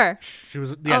loved her. She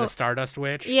was the Stardust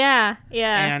Witch. Yeah.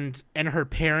 And her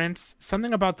parents,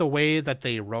 something about the way that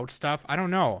they wrote stuff, I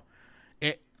don't know.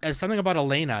 It's something about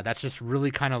Elena that's just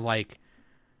really kind of like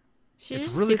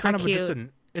she's really kind of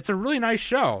cute. It's a really nice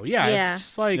show. Yeah. It's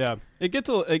just like it gets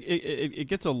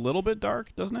a little bit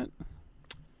dark, doesn't it?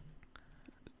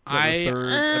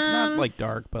 Not like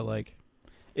dark, but like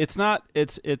it's not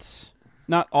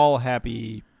all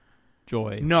happy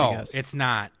joy. No, it's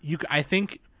not. I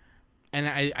think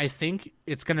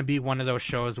it's going to be one of those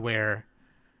shows where,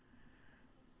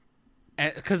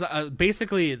 because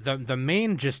basically the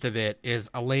main gist of it is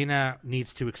Elena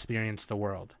needs to experience the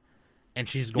world, and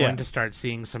she's going to start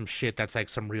seeing some shit that's like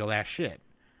some real ass shit.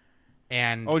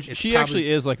 And she actually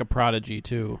is like a prodigy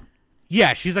too.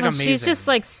 Yeah, she's like amazing. She's just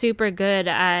like super good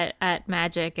at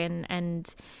magic,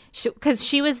 and because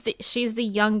she's the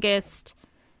youngest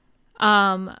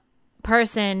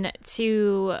person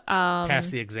to pass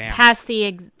the exam.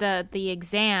 The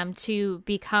exam to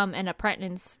become an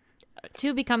apprentice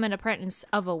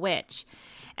of a witch.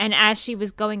 And as she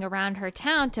was going around her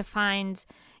town to find,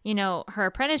 her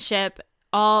apprenticeship,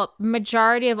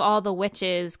 majority of all the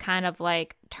witches kind of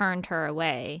like turned her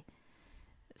away.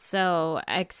 So,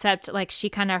 except like she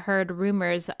kind of heard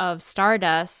rumors of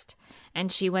Stardust,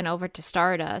 and she went over to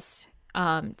Stardust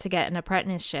to get an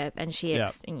apprenticeship, and she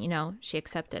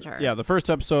accepted her. Yeah, the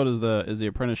first episode is the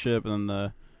apprenticeship, and then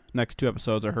the next two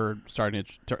episodes are her starting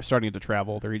to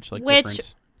travel. They're each like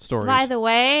different stories. By the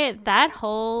way, that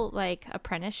whole like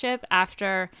apprenticeship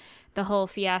after the whole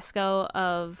fiasco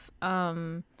of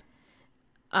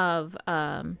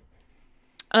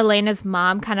Elena's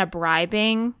mom kind of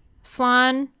bribing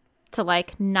Flan to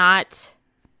like not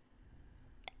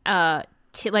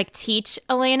teach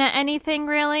Elena anything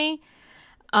really.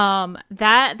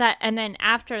 That and then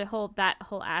after that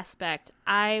whole aspect,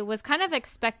 I was kind of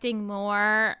expecting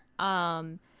more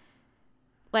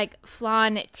like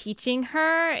Flan teaching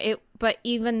her but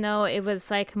even though it was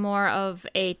like more of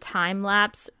a time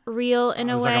lapse reel in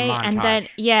It a was like a way, and then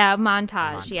montage.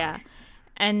 montage, yeah,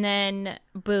 and then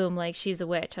boom, like she's a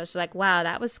witch. I was like, wow,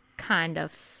 that was kind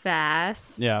of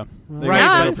fast. Yeah. They Right, got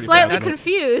Now but I'm pretty slightly fast.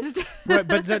 confused. Right,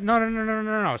 but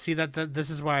no. See that this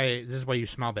is why you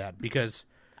smell bad, because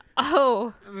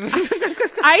Oh,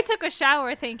 I took a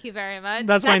shower. Thank you very much.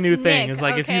 that's my new thing. Nick, Is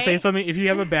like if you okay? say something, if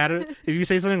you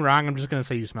say something wrong, I'm just gonna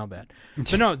say you smell bad.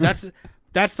 But no,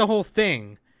 that's the whole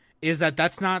thing. Is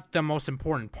that's not the most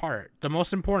important part. The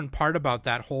most important part about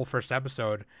that whole first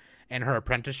episode and her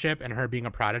apprenticeship and her being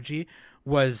a prodigy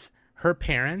was her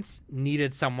parents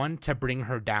needed someone to bring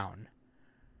her down.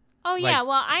 Oh yeah, like,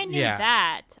 well I knew yeah.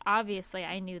 that. Obviously,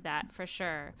 I knew that for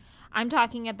sure. I'm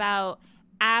talking about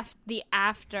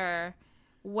after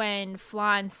when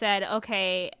Flan said,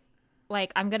 "Okay,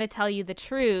 like I'm gonna tell you the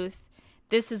truth.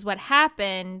 This is what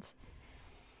happened.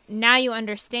 Now you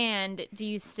understand. Do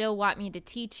you still want me to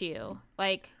teach you?"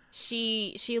 Like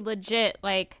she legit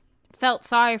like felt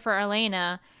sorry for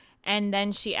Elena, and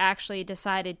then she actually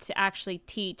decided to actually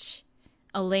teach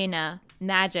Elena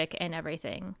magic and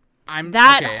everything.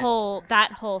 That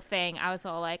whole thing, I was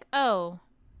all like, oh,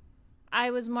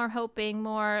 I was more hoping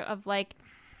more of like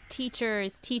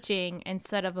teachers teaching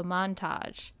instead of a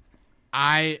montage.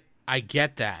 I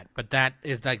get that, but that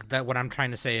is like that. What I'm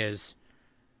trying to say is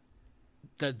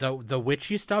the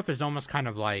witchy stuff is almost kind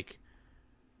of like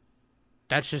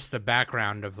that's just the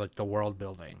background of like the world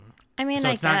building. I mean, So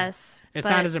I it's not- guess It's but,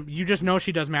 not as you just know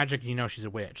she does magic. You know she's a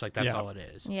witch. Like that's Yeah. all it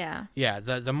is. yeah. Yeah.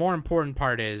 The more important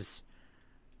part is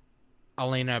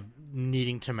Elena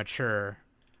needing to mature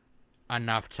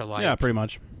enough to like Yeah, pretty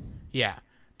much. yeah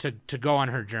to go on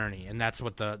her journey, and that's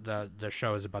what the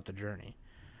show is about, the journey.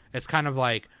 It's kind of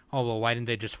like, oh well, why didn't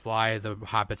they just fly the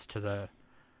hobbits to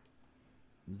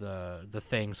the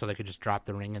thing so they could just drop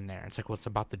the ring in there? It's like, well, it's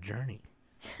about the journey.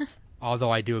 Although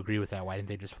I do agree with that. Why didn't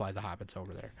they just fly the hobbits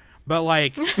over there? But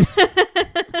like,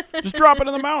 Just drop it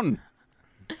in the mountain.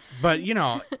 but you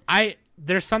know,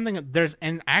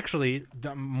 and actually,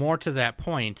 more to that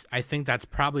point, I think that's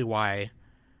probably why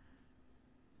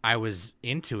I was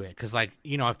into it. Because like,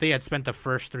 you know, if they had spent the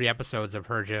first 3 episodes of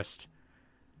her just,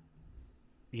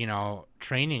 you know,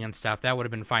 training and stuff, that would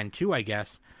have been fine too, I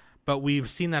guess. But we've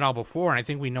seen that all before, and I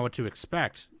think we know what to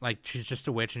expect. Like, she's just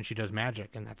a witch and she does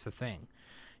magic, and that's the thing.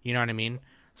 You know what I mean?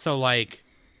 So like,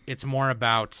 it's more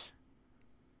about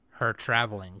her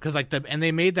traveling, because like and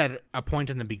they made that a point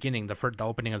in the beginning. The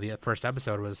opening of the first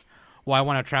episode was, well, I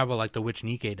want to travel like the witch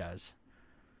Nike does.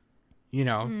 You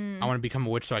know, I want to become a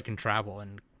witch so I can travel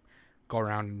and go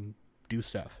around and do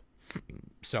stuff.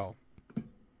 So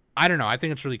I don't know. I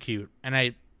think it's really cute,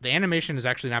 and the animation is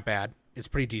actually not bad. It's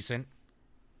pretty decent.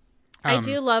 I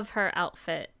do love her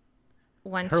outfit.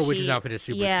 Her witch's outfit is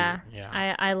super cute. Yeah.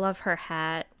 I love her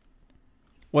hat.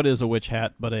 What is a witch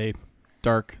hat but a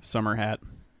dark summer hat?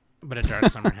 But a dark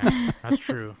summer hat. That's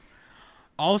true.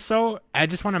 Also, I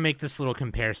just want to make this little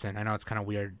comparison. I know it's kind of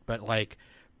weird, but like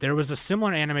there was a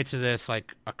similar anime to this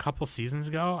like a couple seasons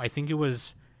ago. I think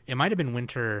it might have been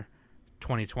winter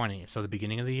 2020, so the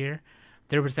beginning of the year.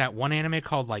 There was that one anime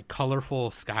called like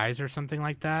Colorful Skies or something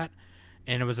like that,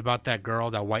 and it was about that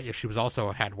girl she was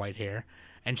also had white hair,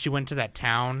 and she went to that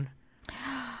town.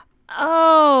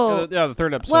 Oh, Yeah, the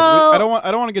third episode. well- I don't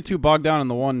want to get too bogged down in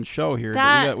the one show here.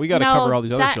 But we got to cover all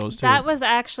these other shows too. That was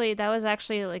actually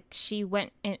like she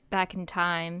went back in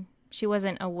time. She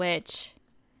wasn't a witch,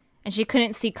 and she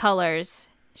couldn't see colors.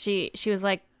 She was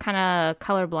like kind of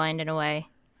colorblind in a way.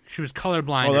 She was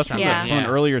colorblind Oh, or that's from, something. Yeah. from an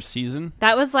earlier season.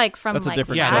 That was like from That's a like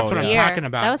different Yeah, show, that's what last I'm year. talking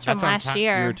about. That was from That's what I'm last ta-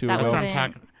 year. year or two That ago. was That's what I'm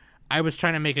in- talking. I was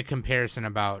trying to make a comparison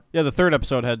about. Yeah, the third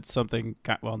episode had something.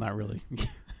 Well, not really.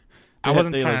 I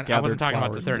wasn't they, talking like, about the gathered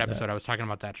third flowers episode. and I was talking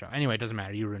about that show. Anyway, it doesn't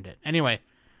matter. You ruined it. Anyway,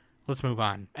 let's move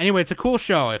on. Anyway, it's a cool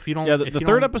show. If you don't, Yeah, if the you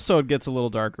third don't- episode gets a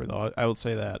little darker though. I would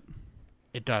say that,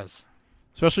 it does.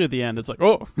 especially at the end. It's like,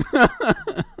 oh,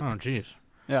 Oh, jeez.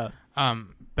 yeah,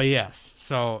 But yes.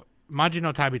 So Maji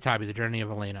no Tabi Tabi, The Journey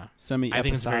of Elena. I think it's very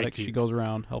semi-episodic. cute. She goes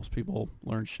around, helps people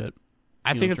learn shit. I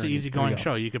Hero's think it's an Journey. easygoing There you go.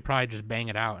 show. You could probably just bang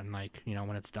it out and like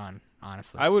when it's done.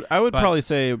 Honestly, I would But- probably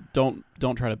say don't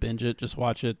try to binge it. Just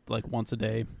watch it like once a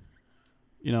day.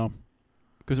 You know,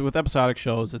 because with episodic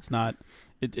shows, it's not.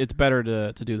 It's better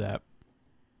to do that.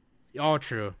 Oh,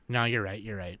 true. No, you're right.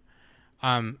 You're right.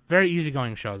 Very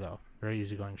easygoing show though. Very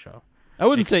easygoing show. I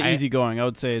wouldn't Like, say easygoing. I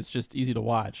would say it's just easy to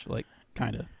watch. Like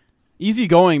kind of.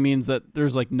 Easygoing means that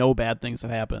there's like no bad things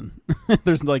that happen.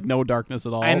 There's like no darkness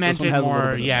at all. I This meant one it has a little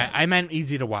more. bit of Yeah, that. I meant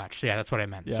easy to watch. Yeah, that's what I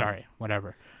meant. Yeah. Sorry.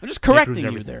 Whatever. I'm just correcting you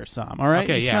everything. there, Sam. All right.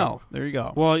 Okay, You yeah. smell. There you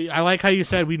go. Well, I like how you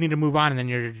said we need to move on, and then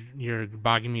you're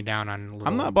bogging me down on. Little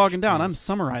I'm not bogging down. I'm things.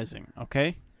 summarizing.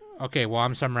 Okay. Okay, well,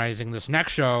 I'm summarizing this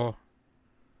next show.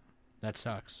 That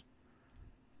sucks.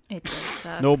 It does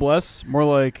suck. Noblesse. More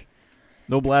like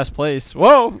Noblesse Place.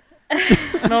 Whoa.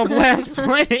 Noblesse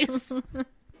place.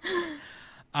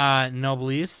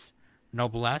 Noblesse. No,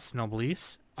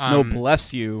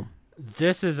 bless you.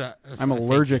 This is I'm thank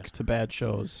allergic you. to bad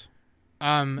shows.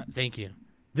 Thank you.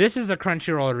 This is a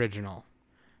Crunchyroll original.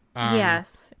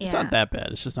 Yes. Yeah. It's not that bad.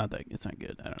 It's just not that. It's not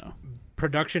good. I don't know.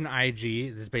 Production IG.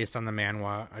 This is based on the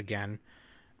manhwa again,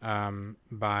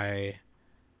 by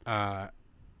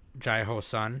Jai Ho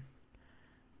Sun,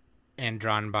 and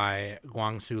drawn by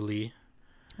Guangsu Lee.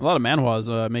 A lot of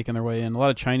manhwas making their way in. A lot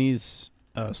of Chinese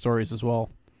stories as well.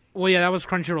 Well, yeah, that was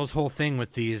Crunchyroll's whole thing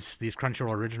with these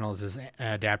Crunchyroll originals is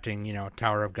adapting,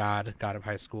 Tower of God, God of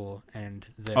High School, and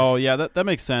this. Oh yeah, that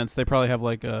makes sense. They probably have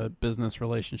like a business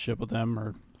relationship with them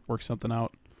or work something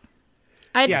out.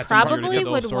 I'd Yeah, it's Harder to probably get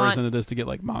those would stories want. than it is to get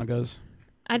like mangas.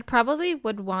 I'd probably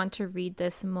would want to read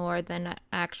this more than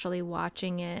actually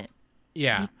watching it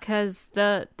Yeah, because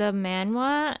the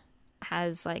manhwa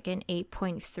has like an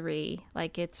 8.3.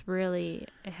 Like it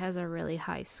has a really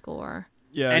high score.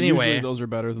 Yeah. Anyway. Usually those are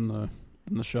better than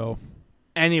the show.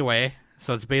 anyway,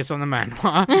 so it's based on the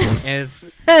manhwa.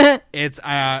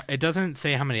 It doesn't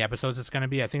say how many episodes it's going to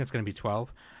be. I think it's going to be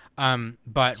 12.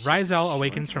 But Rizal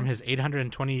awakens from his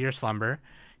 820-year slumber.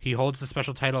 He holds the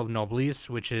special title of Noblesse,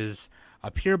 which is a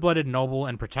pure-blooded noble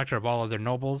and protector of all other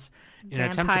nobles. In an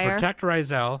attempt to Vampire. protect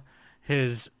Rizal,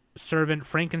 his servant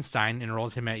Frankenstein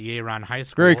enrolls him at Yeran High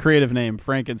School. Very creative name,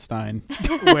 Frankenstein.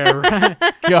 where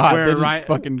God, Where they just Ri-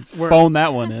 fucking where- phoned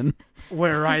that one in.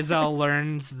 where Rizal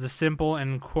learns the simple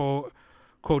and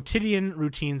quotidian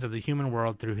routines of the human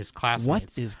world through his classmates.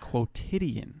 What is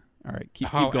quotidian? All right, keep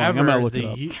going. I'm However, gonna look it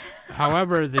up.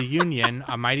 however, the Union,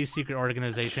 a mighty secret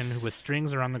organization with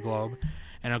strings around the globe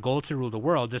and a goal to rule the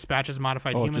world, dispatches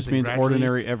modified Oh, it humans just and means gradually,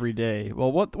 ordinary every day.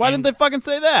 Well, what? Why didn't And- they fucking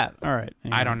say that? All right.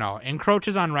 I don't know,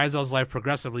 encroaches on Rizal's life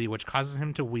progressively, which causes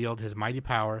him to wield his mighty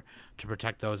power to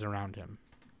protect those around him.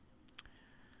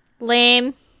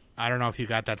 Lame. I don't know if you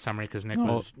got that summary because Nick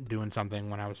No. was doing something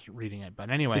when I was reading it. But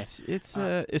anyway, It's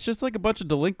just like a bunch of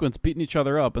delinquents beating each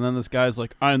other up, and then this guy's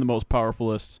like, "I'm the most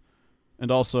powerfulest,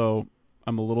 and also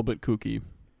I'm a little bit kooky."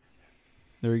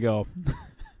 There you go.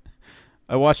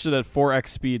 I watched it at 4x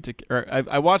speed.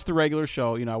 I watched the regular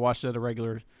show. I watched it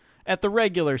at the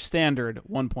regular standard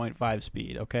 1.5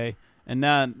 speed. Okay, and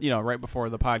then right before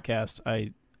the podcast,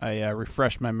 I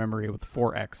refreshed my memory with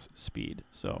 4x speed.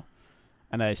 So,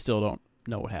 and I still don't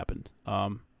know what happened.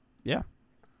 Yeah.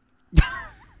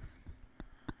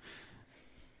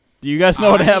 Do you guys know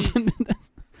what happened?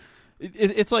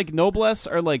 It's like Noblesse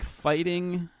are like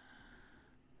fighting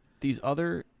these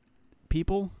other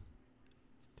people.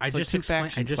 I It's like just two explained. I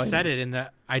factions just fighting. said it in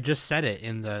the. I just said it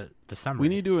in the summary. We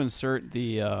need to insert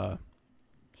the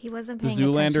He wasn't the paying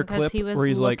attention Zoolander 'cause clip he was where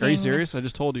he's like, "Are you looking- serious? I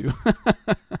just told you."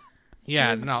 he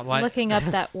Yeah, was no, like looking up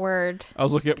that word. I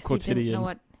was looking up 'cause he didn't know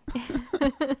quotidian.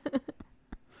 what.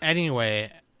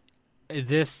 anyway,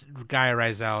 this guy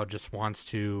Rizal just wants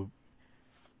to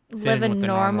Live a with the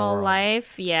normal normal world.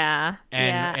 life. Yeah.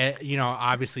 and yeah.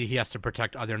 obviously he has to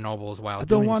protect other nobles while I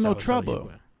don't doing want no so,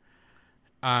 trouble.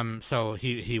 So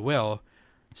he will.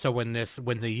 So when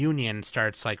the Union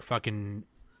starts like fucking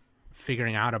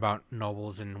figuring out about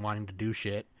nobles and wanting to do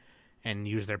shit and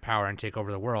use their power and take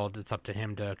over the world, it's up to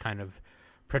him to kind of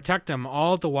protect them,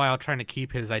 all the while trying to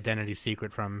keep his identity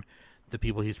secret from the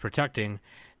people he's protecting.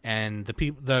 And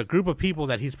the group of people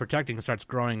that he's protecting starts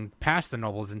growing past the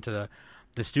nobles into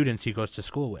the students he goes to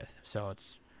school with. So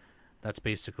that's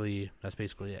basically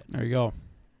it. There you go.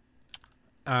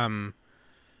 I don't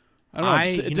know. I- It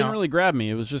you didn't know- really grab me.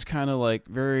 It was just kind of like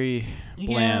very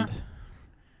bland. Yeah.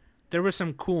 There were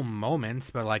some cool moments,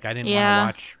 but like I didn't Yeah.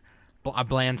 want to watch a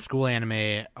bland school anime,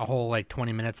 a whole like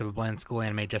 20 minutes of a bland school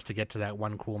anime just to get to that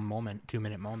one cool moment,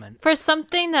 2-minute moment. For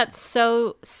something that's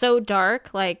so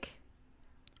dark, like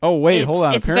Oh wait, it's, hold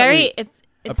on. It's Apparently, very it's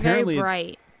very apparently it's-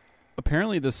 bright.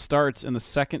 apparently this starts in the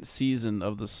second season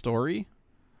of the story,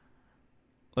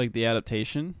 like the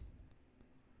adaptation.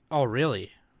 Oh,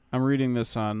 really? I'm reading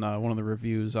this on one of the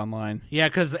reviews online. Yeah,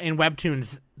 because in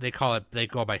webtoons they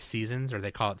go by seasons, or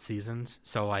they call it seasons.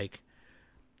 So like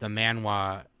the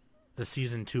manhwa, the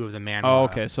season 2 of the manhwa. Oh,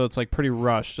 okay. So it's like pretty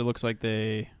rushed. It looks like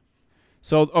they.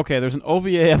 So okay, there's an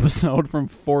OVA episode from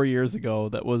 4 years ago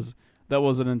that was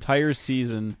an entire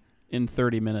season in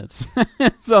 30 minutes.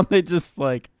 So they just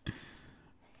like,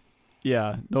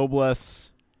 yeah,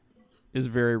 Noblesse is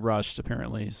very rushed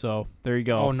apparently. So there you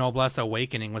go. Oh, Noblesse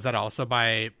Awakening. Was that also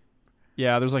by?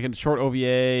 Yeah, there's like a short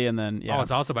OVA, and then Oh,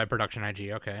 it's also by Production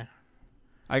IG. Okay.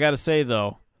 I gotta say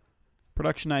though,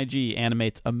 Production IG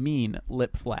animates a mean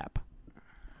lip flap.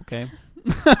 Okay.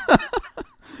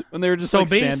 When they were just So like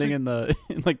standing in the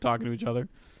and, like talking to each other.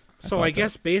 So I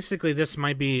guess basically this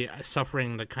might be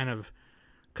suffering the kind of,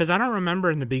 because I don't remember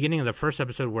in the beginning of the first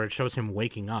episode where it shows him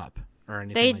waking up or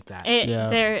anything like that. Yeah.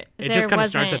 It just kind of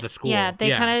starts at the school. Yeah,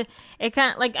 Yeah.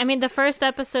 kind of like, I mean, the first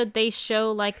episode they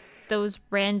show like those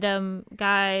random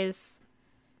guys.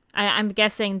 I'm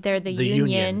guessing they're the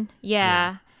union.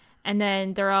 Yeah. And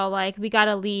then they're all like, we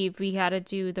gotta leave, we gotta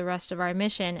do the rest of our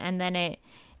mission, and then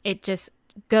it just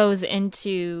goes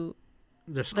into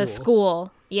the school. the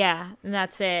school. Yeah, and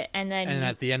that's it. And then And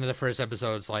at the end of the first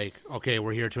episode, it's like, okay,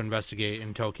 we're here to investigate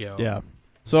in Tokyo. Yeah.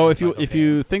 So if Like, if okay.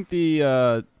 you think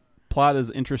the plot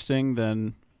is interesting,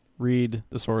 then read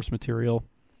the source material.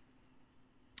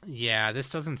 Yeah, this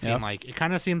doesn't seem Yeah. like, it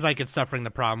kind of seems like it's suffering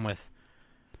the problem with,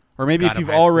 Or maybe God if of you've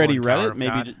High School already and read Tower it, of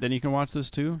maybe God. then you can watch this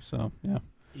too. So yeah.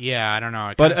 yeah, I don't know.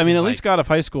 It But kinda I mean, at seems least God of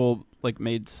High School like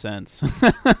made sense.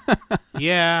 like,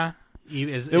 yeah.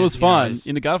 It was fun.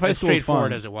 You know, God of High as School was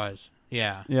straightforward fun. as it was.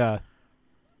 Yeah. Yeah.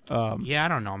 Yeah, I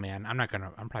don't know, man. I'm probably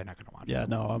not gonna watch Yeah. it.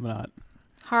 No, I'm not.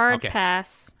 hard Okay.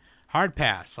 pass. Hard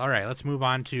pass. All right, let's move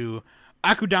on to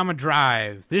Akudama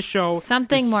Drive. This show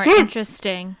Something is more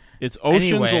interesting. It's Ocean's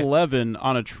Anyway. 11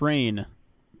 on a train,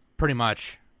 pretty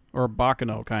much. or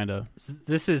Bacano kind of.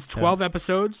 This is 12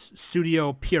 episodes.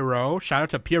 Studio Pierrot. Shout out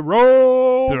to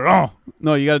Pierrot.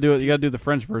 No, you gotta do it. You gotta do the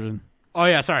French version. Oh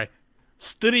yeah, sorry.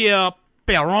 Studio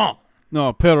Pierrot.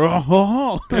 No, Pero.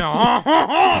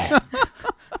 Pierrot.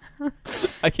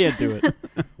 I can't do it.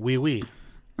 Oui, oui.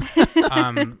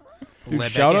 Dude, Le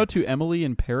shout out Baguette. to Emily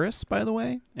in Paris, by the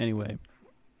way. Anyway,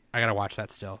 I gotta watch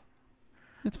that still.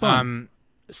 it's fun.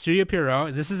 Studio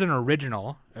Pierrot. This is an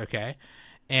original, okay,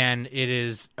 and it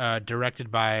is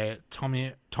directed by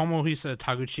Tomohisa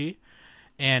Taguchi.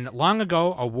 And long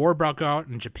ago, a war broke out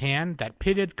in Japan that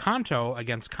pitted Kanto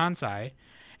against Kansai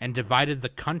and divided the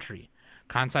country.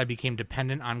 Kansai became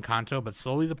dependent on Kanto, but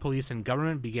slowly the police and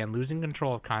government began losing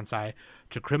control of Kansai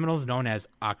to criminals known as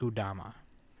Akudama.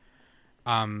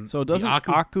 So doesn't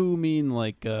the Aku mean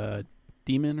like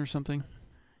demon or something?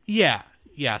 Yeah,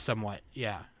 somewhat,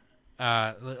 yeah.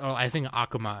 I think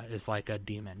Akuma is like a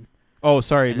demon. Oh,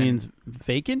 sorry, it And then- means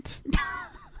vacant.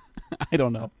 I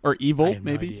don't know, or I evil have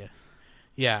no maybe. idea.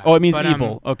 Yeah. Oh, it means but,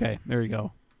 evil. Okay, there you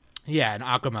go. Yeah, and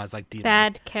Akuma is like demon.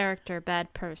 Bad character,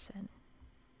 bad person.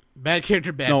 Bad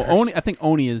character, bad No, person. Oni. I think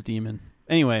Oni is demon.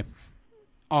 Anyway,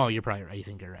 Oh, you're probably right. You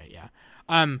think you're right, yeah.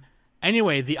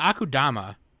 Anyway, the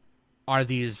Akudama are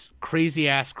these crazy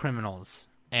ass criminals,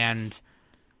 and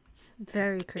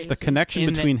Very crazy. the connection In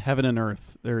the- between heaven and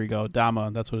earth. There you go.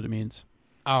 Dama. That's what it means.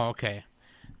 oh, okay.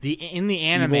 In the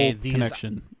anime, Evil these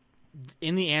connection.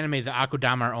 in the anime, the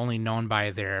Akudama are only known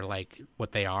by their like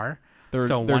what they are. Their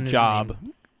so their one is job.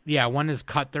 Yeah, one is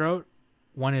cutthroat.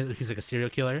 One is he's like a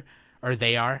serial killer, or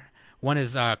they are. One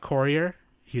is courier.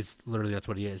 He's literally that's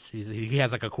what he is. He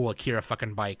has like a cool Akira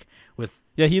fucking bike with.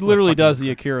 Yeah, he with literally fucking- does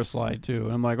the Akira slide too,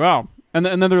 and I'm like, wow. And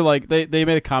then they're like, they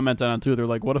made a comment on it too. They're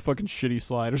like, what a fucking shitty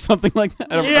slide or something like that.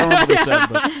 I don't remember what they said,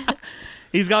 but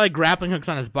He's got like grappling hooks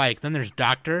on his bike. Then there's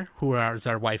Doctor, is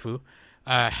our waifu,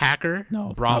 Hacker,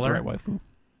 no, Brawler. not the right waifu.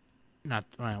 Not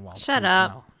well. Shut you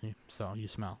up. Smell. You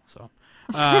smell.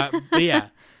 But yeah.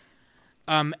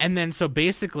 And then so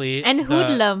basically and the-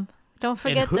 hoodlum. Don't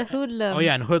forget Hoo- the hoodlum. Oh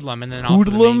yeah, and Hoodlum, and then also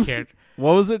the main Hoodlum? character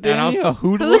What was it, And Danny? also- A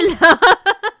hoodlum?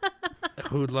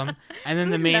 Hoodlum, and then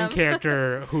the main Hoodlum.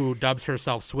 character who dubs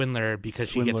herself Swindler because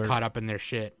she gets Swindler. caught up in their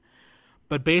shit.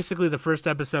 But basically, the first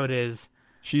episode is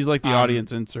She's like the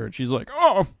audience insert. She's like,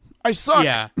 oh, I suck.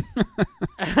 yeah.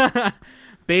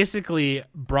 Basically,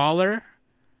 Brawler,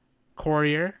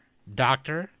 Courier,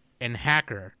 Doctor, and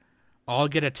Hacker all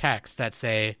get a text that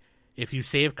say, if you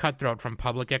save Cutthroat from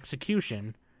public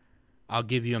execution, I'll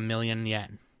give you 1,000,000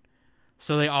 yen.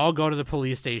 So they all go to the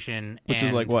police station. Which is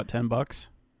and like what, $10?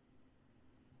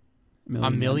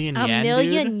 A million a yen,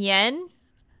 million dude? yen?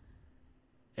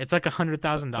 It's like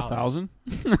 $100,000. 1,000?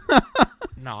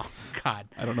 No, God.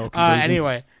 I don't know. conversion.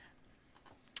 Anyway,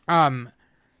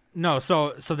 no.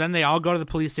 So then they all go to the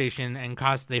police station and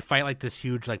they fight like this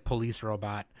huge like police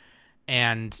robot,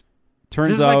 and this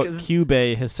Turns is out like-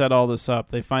 Cubey has set all this up.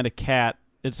 They find a cat.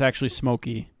 It's actually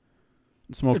Smokey.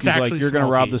 Smokey's like, actually you're going to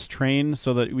rob Smokey. this train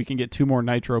so that we can get 2 more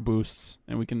nitro boosts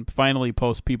and we can finally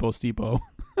post Peepo Steepo.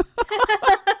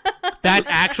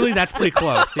 that's pretty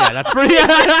close. Yeah, that's pretty.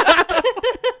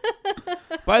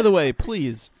 By the way,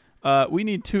 please, We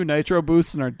need 2 nitro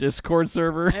boosts in our Discord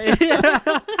server.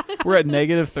 We're at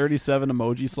negative 37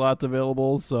 emoji slots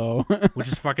available, so Which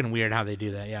is fucking weird how they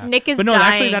do that. Yeah. Nick is But no, dying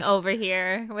actually, that's- over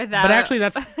here without. But actually,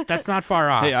 that's not far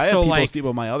off. hey, I have so people like, steal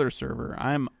on my other server.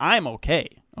 I'm okay.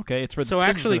 Okay, it's for so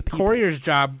this is for actually, the people.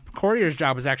 Courier's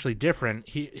job was actually different.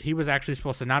 He was actually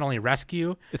supposed to not only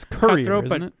rescue It's courier, Cutthroat,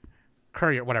 isn't but- it?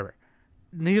 Courier, whatever.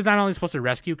 He was not only supposed to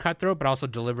rescue Cutthroat, but also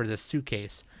deliver this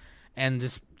suitcase. And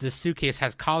this suitcase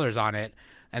has collars on it,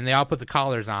 and they all put the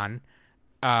collars on.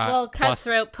 well, plus-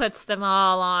 Cutthroat puts them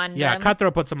all on. Yeah, them.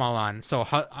 Cutthroat puts them all on. So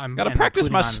I'm Gotta and practice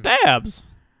my including on- stabs.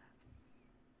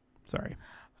 Sorry.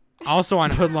 Also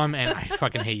on Hoodlum, and I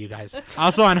fucking hate you guys.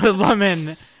 Also on Hoodlum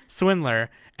and Swindler,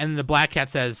 and the Black Cat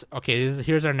says, "Okay,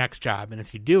 here's our next job, and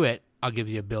if you do it, I'll give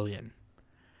you $1 billion."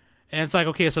 And it's like,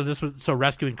 okay, so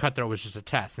rescuing Cutthroat was just a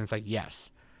test, and it's like, yes.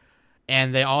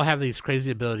 And they all have these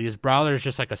crazy abilities. Brawler is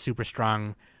just like a super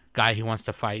strong guy who wants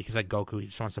to fight. He's like Goku. He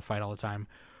just wants to fight all the time.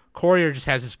 Courier just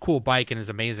has this cool bike and is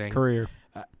amazing. Courier.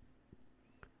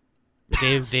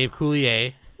 Dave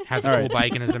Coulier has a All cool right.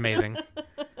 bike and is amazing.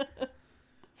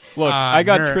 Look, I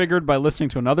got Nerd. triggered by listening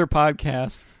to another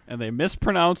podcast, and they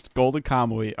mispronounced Golden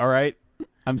Kamui. All right?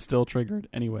 I'm still triggered.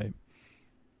 Anyway.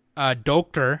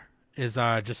 Doctor is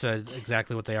just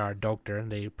exactly what they are, a doctor.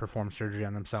 They perform surgery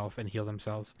on themselves and heal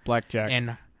themselves. Blackjack.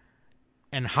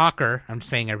 And Hawker, I'm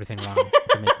saying everything wrong.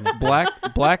 to make me-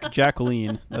 Black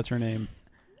Jacqueline. That's her name.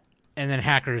 and then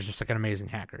Hacker is just like an amazing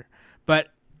hacker. But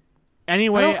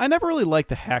anyway, I never really liked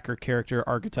the hacker character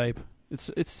archetype.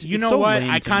 It's you know so what? lame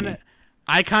I to kind me. of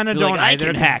don't You're like, I either.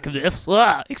 can hack this,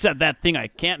 except that thing I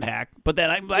can't hack. But then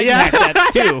I Yeah. can hack that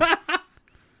too.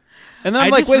 And then I'm I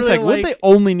like, just wait a really second, wouldn't like- they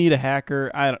only need a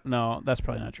hacker? I don't know. That's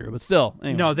probably not true, but still.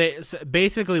 Anyway. No,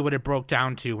 basically what it broke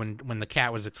down to when the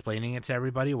cat was explaining it to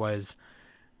everybody was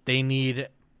they need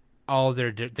all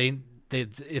their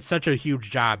it's such a huge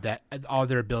job that all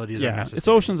their abilities are yeah, necessary. it's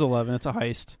Ocean's 11. It's a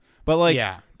heist, but like,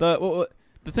 yeah. the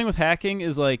thing with hacking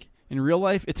is like in real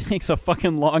life, it takes a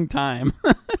fucking long time.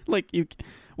 Like it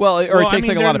takes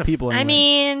like a lot of people. Anyway. I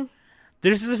mean,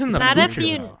 This isn't the not if future,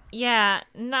 you, though. yeah,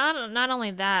 not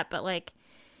only that, but like,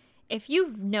 if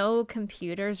you know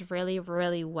computers really,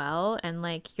 really well, and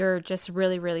like you're just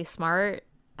really, really smart,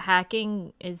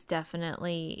 hacking is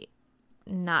definitely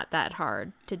not that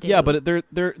hard to do. Yeah, but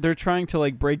they're trying to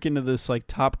like break into this like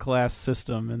top class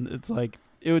system, and it's like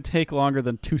it would take longer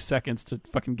than 2 seconds to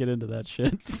fucking get into that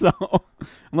shit. So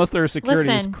unless their security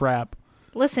is Listen. crap,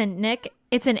 Listen, Nick,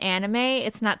 it's an anime.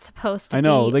 It's not supposed to I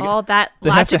know, be they- all that they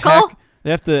logical. have to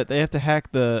hack. They have to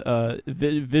hack the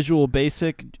Visual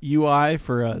Basic UI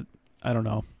for I don't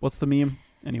know what's the meme.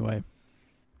 Anyway,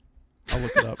 I'll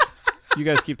look it up. You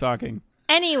guys keep talking.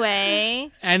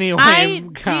 Anyway, Anyway, I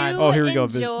God. do Oh, here we go.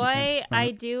 enjoy. Mhm.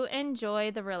 I do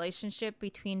enjoy the relationship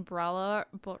between Brawler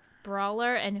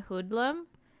and Hoodlum.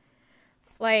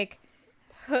 Like,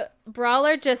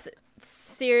 Brawler just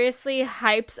seriously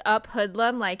hypes up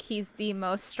Hoodlum like he's the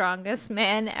most strongest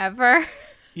man ever.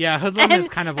 Yeah, Hoodlum is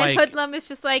kind of like and Hoodlum is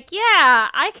just like, yeah,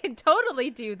 I can totally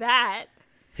do that.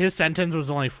 his sentence was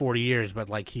only 40 years, but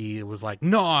like he was like,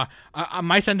 no,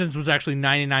 my sentence was actually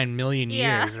 99 million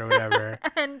Yeah. years or whatever.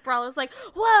 And Brawler's like,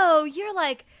 whoa, you're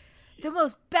like the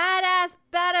most badass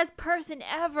person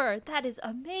ever. That is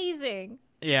amazing.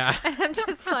 Yeah, And I'm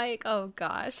just like, oh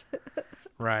gosh.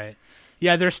 right.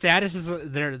 Yeah, their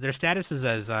statuses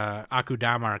as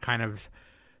Akudama are kind of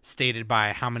stated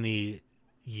by how many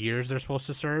years they're supposed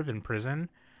to serve in prison,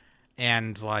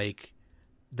 and like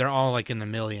they're all like in the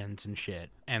millions and shit.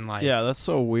 And like Yeah, that's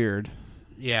so weird.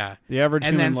 yeah. The average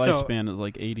And human then so- lifespan is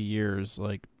like 80 years.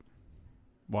 Like,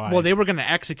 why? Well, they were gonna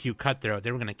execute Cutthroat.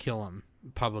 They were gonna kill him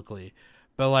publicly,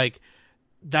 but like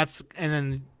that's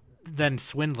and then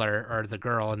Swindler or the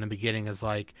girl in the beginning is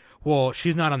like, well,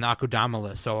 she's not on the Akudama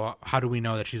list, so how do we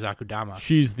know that she's Akudama?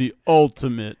 She's the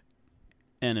ultimate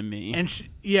enemy. And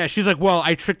she's like, well,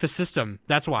 I tricked the system.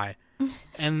 That's why.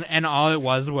 and all it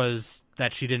was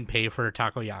that she didn't pay for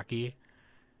takoyaki,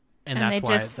 and And that's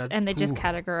they why. just that- and they just Ooh.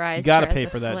 categorized You gotta her pay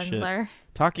as for a that shit. swindler.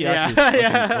 Takoyaki Yeah. is fucking,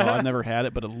 Yeah. well, I've never had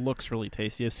it, but it looks really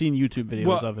tasty. I've seen YouTube videos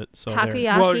Well, of it. So there.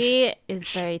 Takoyaki Well,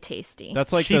 is very tasty.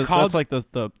 That's like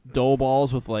the dough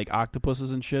balls with like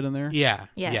octopuses and shit in there. yeah,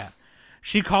 yes. yeah.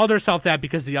 She called herself that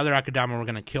because the other Akudama were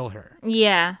gonna kill her.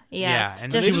 Yeah. Yeah, It's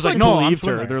and just, she They was just like, no, I'm believed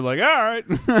her. Swindler. They're like, all right.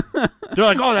 They're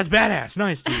like, oh, that's badass,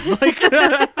 nice, dude. Like,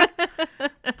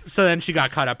 so then she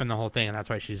got caught up in the whole thing, and that's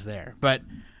why she's there. But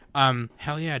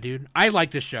hell yeah, dude, I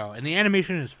like this show, and the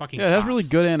animation is fucking. Yeah, it has tops. really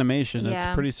good animation. It's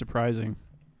Yeah. pretty surprising.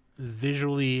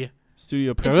 visually.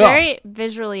 Studio. it's very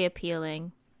visually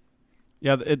appealing.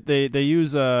 Yeah, they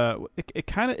use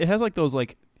it has like those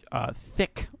like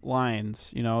thick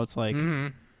lines. You know, it's like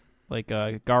Mhm.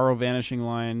 Garo Vanishing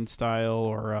Line style,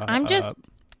 or I'm just- a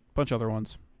bunch of other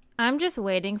ones. I'm just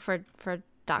waiting for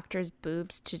Doctor's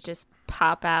boobs to just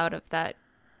pop out of that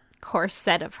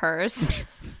corset of hers.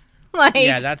 Like,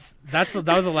 Yeah, that was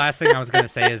the last thing I was gonna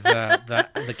say is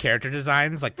the character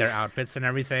designs, like their outfits and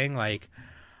everything, like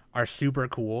are super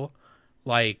cool,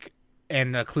 like,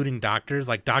 and including Doctor's.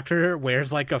 Like Doctor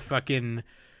wears like a fucking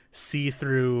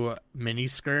see-through mini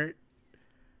skirt,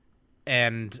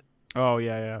 and Oh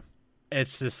yeah.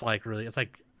 it's just like really, it's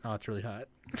like, oh, it's really hot.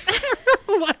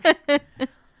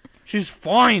 She's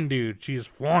fine, dude. She's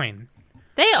fine.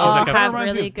 they all like a- have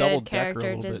reminds me really of Double good Decker a character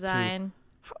little bit, too. design.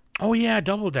 Oh yeah,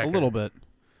 Double Decker. A little bit.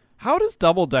 How does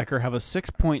Double Decker have a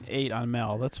 6.8 on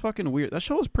Mel? That's fucking weird. That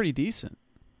show was pretty decent.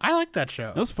 I like that show.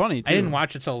 It was funny too. I didn't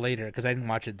watch it till later because I didn't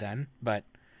watch it then, but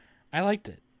I liked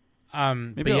it.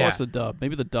 Maybe but I'll yeah, watch the dub.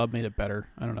 Maybe the dub made it better.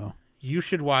 I don't know. you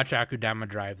should watch Akudama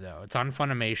Drive though. It's on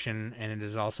Funimation and it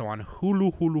is also on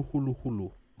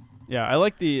Hulu. Yeah, I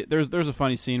like there's a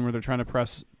funny scene where they're trying to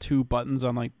press two buttons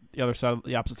on like the opposite side of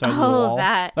the Oh, wall.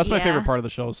 That's my yeah. favorite part of the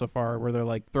show so far, where they're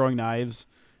like throwing knives.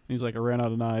 And he's like, I ran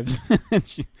out of knives.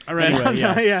 I read Anyway,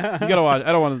 yeah. yeah. You gotta watch.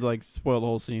 I don't want to like spoil the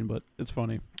whole scene, but it's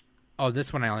funny. Oh,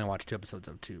 this one I only watched 2 episodes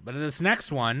of too. But this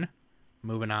next one,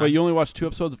 moving on. Wait, you only watched 2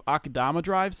 episodes of Akudama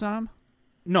Drive, Sam?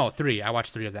 No, 3. I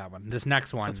watched 3 of that one. This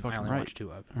next one That's I fucking only right. watched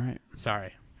 2 of. All right.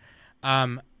 Sorry.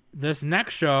 This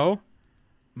next show,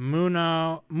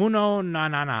 Muno na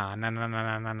na na na na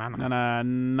na na na na. Nah,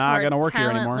 not Or gonna work here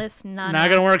anymore. talentless Nana. Not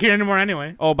gonna work here anymore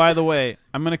anyway. Oh, by the way,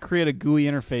 I'm gonna create a GUI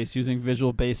interface using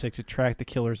Visual Basic to track the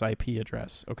killer's IP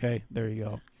address. Okay, there you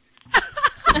go.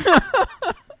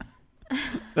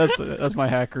 That's my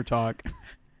hacker talk.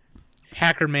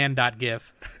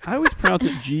 Hackerman.gif. I always pronounce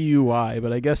it GUI,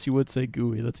 but I guess you would say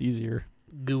GUI. That's easier.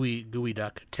 Gooey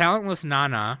duck. Talentless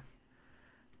Nana.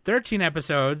 13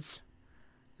 episodes.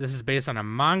 This is based on a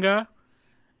manga,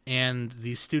 and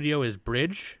the studio is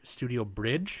Studio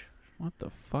Bridge. What the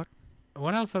fuck?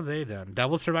 What else have they done?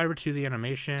 Devil Survivor 2, the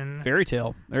animation. Fairy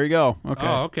Tale. There you go. Okay.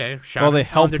 Oh, okay. Well, they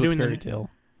helped they're with doing Fairy the, Tale.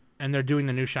 and they're doing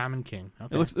the new Shaman King.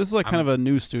 Okay. This is like kind of a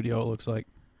new studio. It looks like.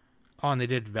 Oh, and they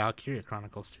did Valkyria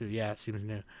Chronicles too. Yeah, it seems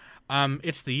new.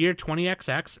 It's the year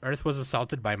 20XX. Earth was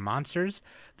assaulted by monsters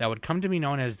that would come to be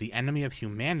known as the enemy of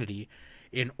humanity.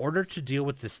 In order to deal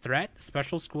with this threat,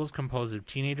 special schools composed of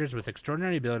teenagers with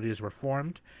extraordinary abilities were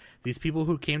formed. These people,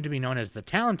 who came to be known as the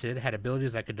Talented, had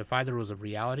abilities that could defy the rules of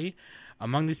reality.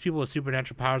 Among these people with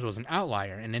supernatural powers was an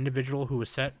outlier, an individual who was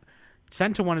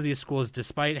sent to one of these schools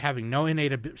despite having no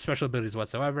innate special abilities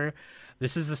whatsoever.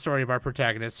 This is the story of our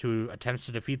protagonist, who attempts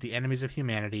to defeat the enemies of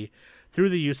humanity through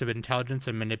the use of intelligence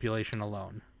and manipulation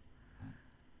alone.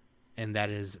 And that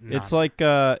is not It's like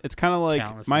it's kind of like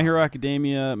Talentless My Hero Nana.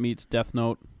 Academia meets Death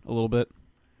Note a little bit,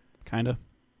 kind of.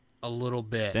 a little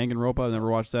bit Danganronpa. I've never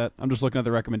watched that. I'm just looking at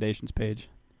the recommendations page.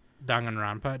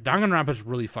 Danganronpa. Danganronpa's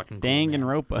really fucking cool. man.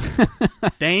 Danganronpa.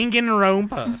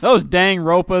 Danganronpa. Those dang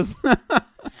ropas.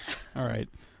 All right.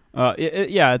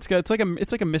 Yeah, it's like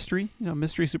a mystery,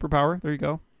 mystery superpower. There you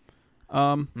go.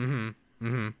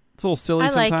 It's a little silly I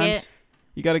like sometimes. it.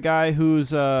 You got a guy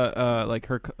who's like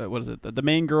her what is it? The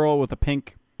main girl with the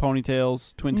pink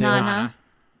ponytails, twin tails. Nana.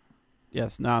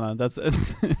 Yes, Nana. That's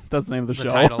that's the name of the The show.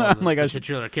 title of the, like the I should.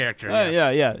 titular character.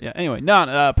 yes. Yeah. Anyway,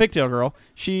 Nana, Pigtail Girl.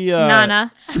 She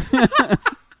Nana.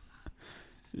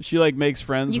 She like makes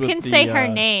friends. You with can the, say her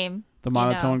name. The you know.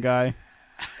 monotone guy.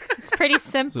 It's pretty Is it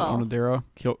simple. Onodera?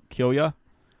 Kyoya?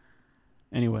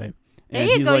 Anyway. There and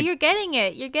you he's go. like- You're getting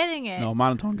it. You're getting it. No,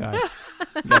 monotone guy.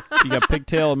 you got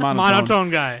pigtail and monotone. Monotone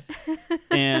guy.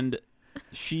 And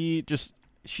she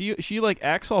like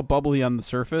acts all bubbly on the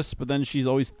surface, but then she's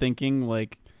always thinking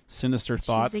like sinister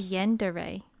thoughts. She's a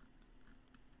yandere.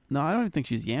 No, I don't even think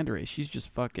she's yandere. She's just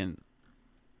fucking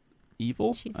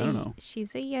evil. I don't know.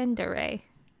 She's a yandere.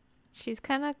 She's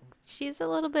a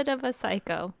little bit of a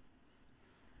psycho.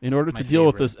 In order My to deal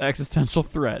with favorite. this existential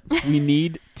threat, we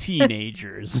need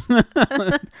teenagers.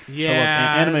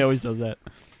 Yeah. Anime always does that.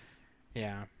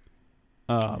 Yeah.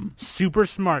 Super Super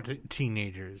smart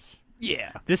teenagers.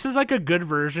 Yeah. This is like a good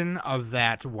version of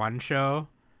that one show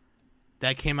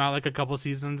that came out like a couple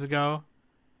seasons ago.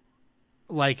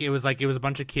 Like it was a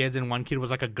bunch of kids, and one kid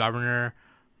was like a governor.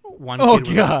 One kid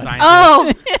was God. a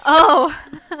scientist. Oh.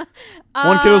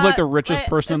 One kid was like the richest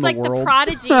person in the it's like world. The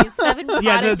prodigies, 7 prodigies.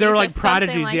 Yeah, they were or like something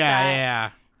prodigies. like Yeah, that. yeah.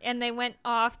 And they went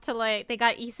off to they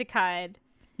got isekai'd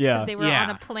Yeah. because they were Yeah. on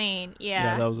a plane. Yeah.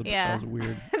 Yeah, that was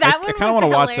weird. That I one kind of was want to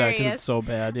watch that because hilarious. it's so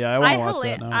bad. Yeah, I want to watch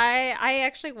that now. I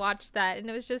actually watched that and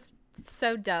it was just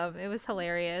so dumb. It was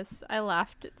hilarious. I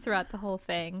laughed throughout the whole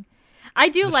thing. I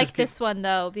do Let's like just get- this one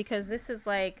though because this is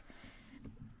like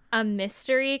a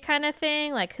mystery kind of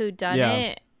thing, like who done Yeah.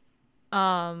 it.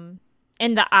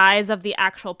 In the eyes of the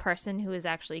actual person who is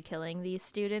actually killing these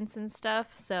students and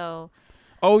stuff. So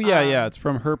Oh yeah. It's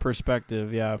from her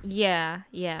perspective. Yeah.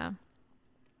 yeah.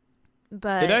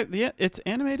 But It's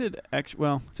animated.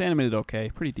 Well, it's animated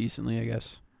okay, pretty decently, I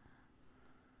guess.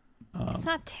 it's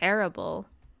not terrible.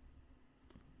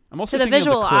 I'm also To the thinking of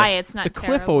visual cliff. eye, it's not The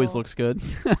cliff always terrible. looks good.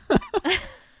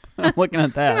 I'm looking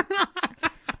at that.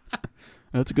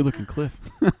 That's a good looking cliff.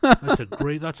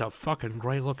 That's a fucking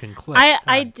great looking clip.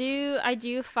 I God.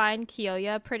 do find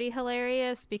Kyoya pretty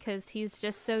hilarious because he's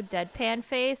just so deadpan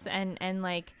face and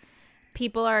like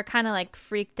people are kind of like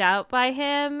freaked out by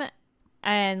him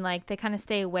and like they kind of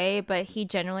stay away, but he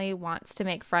generally wants to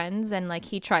make friends and like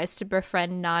he tries to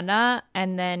befriend Nana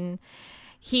and then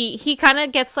he kind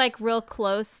of gets like real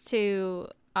close to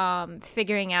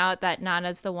figuring out that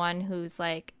Nana's the one who's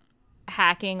like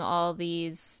hacking all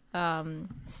these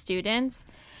students.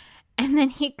 And then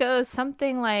he goes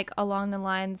something like along the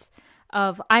lines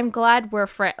of "I'm glad we're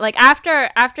friends." Like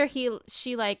after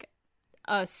she like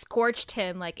scorched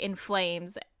him like in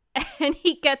flames, and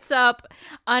he gets up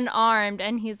unarmed,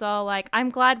 and he's all like, "I'm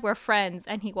glad we're friends,"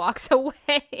 and he walks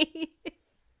away.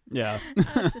 Yeah.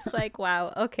 I was just like,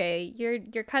 "Wow, okay, you're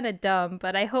kind of dumb,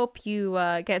 but I hope you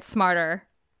get smarter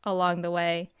along the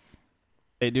way."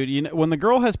 Hey, dude, you know, when the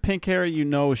girl has pink hair, you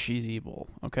know she's evil.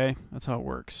 Okay, that's how it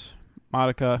works.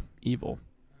 Madoka, evil.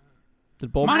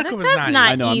 Did Bulma? Monica was That's not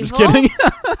not I know. I'm just evil. kidding.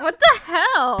 What the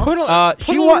hell? Put a,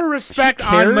 She put a wa- little respect she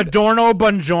on cared- Madorno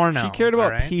Bongiorno. She cared about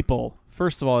alright? people.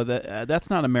 First of all, that's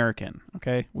not American.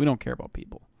 Okay, we don't care about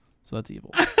people, so that's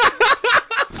evil.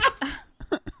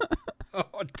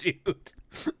 Oh, dude.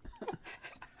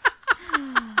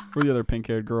 Who are the other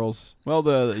pink-haired girls? Well,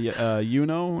 the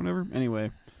Yuno, whatever.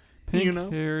 Anyway,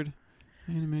 pink-haired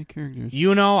anime characters.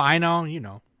 You know, I know, you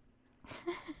know.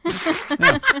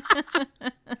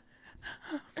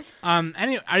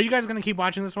 Anyway, are you guys gonna keep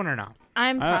watching this one or not?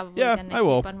 I'm probably yeah, gonna I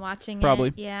will. keep on watching Probably.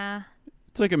 it. Yeah.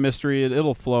 It's like a mystery.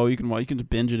 It'll flow. You can just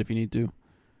binge it if you need to.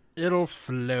 It'll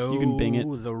flow You can Bing it.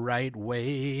 the right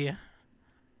way.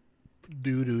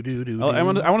 Do. I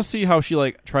want to see how she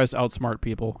like tries to outsmart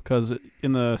people, because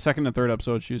in the second and third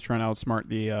episode, she was trying to outsmart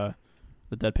the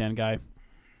deadpan guy.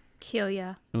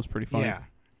 Kyoya. It was pretty funny.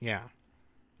 Yeah.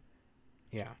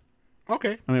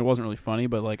 Okay. I mean, it wasn't really funny,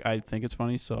 but like I think it's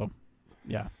funny. So,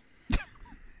 yeah.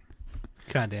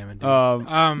 God damn it,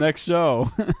 dude. Next show.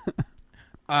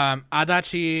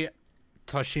 Adachi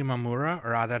Toshimamura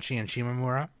or Adachi and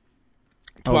Shimamura.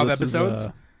 12 Oh, this is, episodes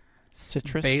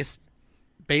Citrus.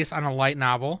 based on a light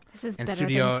novel. This is And better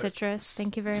Studio- than Citrus.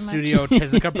 Thank you very much. Studio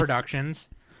Tezuka Productions.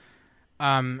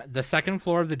 The second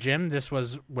floor of the gym, this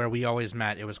was where we always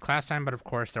met. It was class time, but of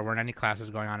course there weren't any classes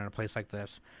going on in a place like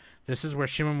this. This is where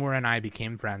Shimamura and I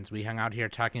became friends. We hung out here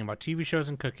talking about TV shows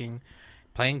and cooking,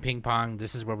 playing ping pong.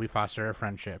 This is where we foster a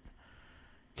friendship.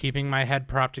 Keeping my head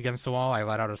propped against the wall, I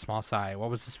let out a small sigh. What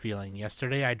was this feeling?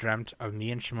 Yesterday I dreamt of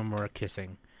me and Shimamura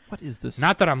kissing. What is this?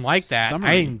 Not that I'm like that. Summary?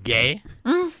 I ain't gay.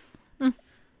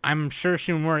 I'm sure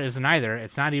Shimamura isn't either.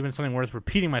 It's not even something worth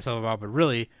repeating myself about, but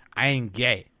really, I ain't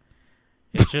gay.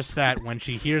 It's just that when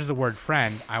she hears the word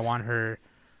friend, I want her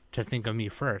to think of me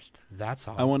first. That's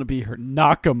all. I want to be her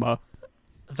Nakama.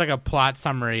 It's like a plot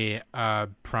summary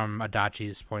from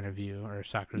Adachi's point of view or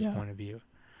Sakura's Yeah. point of view.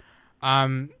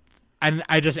 And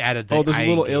I just added the There's I a ain't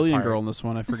little gay alien part. girl in this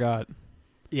one. I forgot.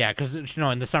 Yeah, because in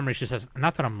the summary she says,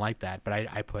 not that I'm like that, but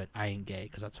I put I ain't gay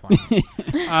because that's funny.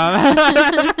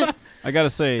 I gotta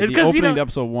say, It's the 'cause you opening to don't-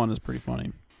 episode 1 is pretty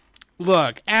funny.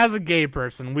 Look, as a gay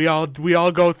person, we all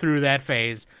go through that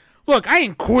phase. Look, I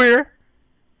ain't queer,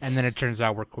 and then it turns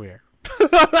out we're queer.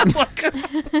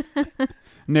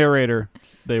 Narrator,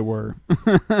 they were.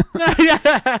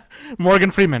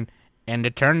 Morgan Freeman, and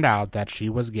it turned out that she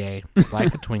was gay,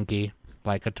 like a Twinkie,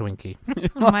 like a Twinkie.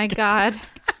 Oh my god.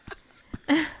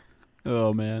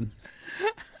 Oh man,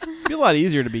 it'd be a lot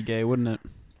easier to be gay, wouldn't it?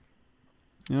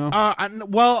 You know,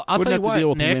 Well, I'll wouldn't tell you have to what, deal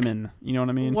with Nick. women. You know what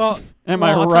I mean? Well, Am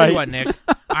I'll I tell right? you what, Nick.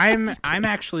 I'm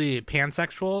actually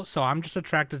pansexual, so I'm just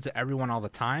attracted to everyone all the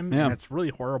time, Yeah. and it's really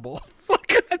horrible.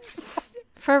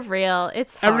 For real.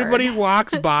 It's hard. Everybody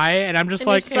walks by, and I'm just And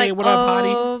you're like, just "Hey, what up,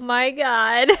 hottie?" Oh my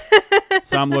god.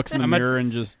 Sam looks in the I'm a- mirror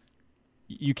and just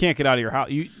you can't get out of your house.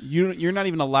 You're not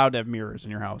even allowed to have mirrors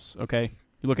in your house. Okay,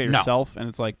 you look at No. yourself and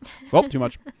it's like, well, too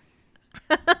much.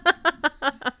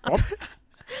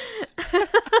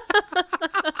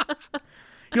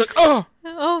 You're like, "Oh,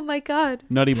 Oh my god.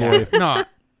 Nutty boy. no,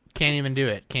 can't even do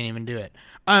it. Can't even do it."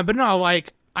 But no,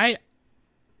 like I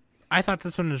thought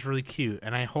this one was really cute,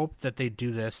 and I hope that they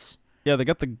do this Yeah, they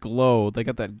got the glow. They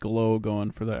got that glow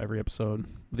going for every episode.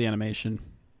 The animation.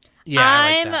 Yeah,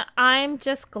 I like that. I'm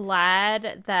just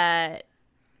glad that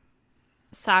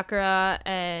Sakura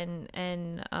and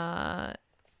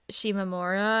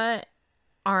Shimamura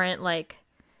aren't like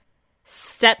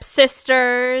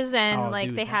stepsisters and Oh, like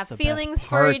dude, they that's have the best feelings for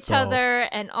part, each though. other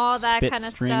and all that Spit kind of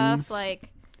strings. stuff. Like,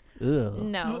 Ugh.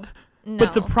 no.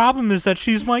 But the problem is that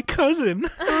she's my cousin.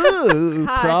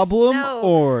 Gosh, Problem no.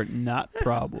 or not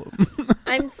problem?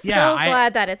 I'm so Yeah,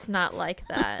 glad that it's not like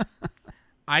that.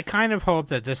 I kind of hope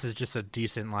that this is just a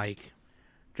decent, like,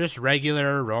 just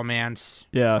regular romance.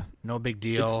 Yeah. No big It's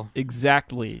deal.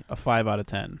 exactly a 5 out of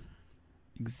 10.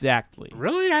 Exactly.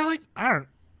 Really? I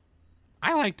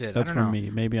liked it. That's I for don't know.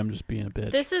 me. Maybe I'm just being a bitch.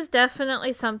 This is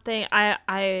definitely something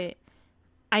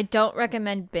I don't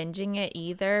recommend binging it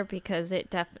either because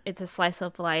it's a slice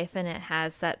of life and it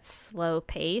has that slow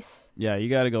pace. Yeah, you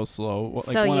got to go slow. Like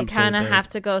So one you episode kind a of day. have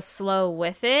to go slow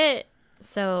with it.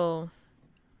 So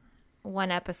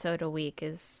one episode a week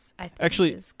is I think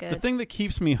Actually, is good. the thing that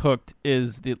keeps me hooked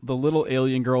is the little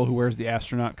alien girl who wears the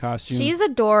astronaut costume. She's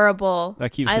adorable.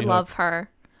 That keeps I me love hooked. her.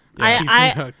 Yeah. Keeps me I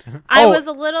hooked. I Oh, was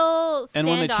a little and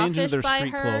when they change into their standoffish by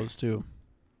street her. clothes too.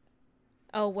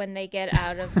 Oh, when they get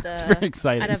out of the It's very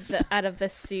exciting. out of the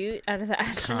suit, out of the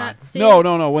astronaut suit.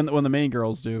 No. When the main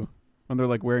girls do, when they're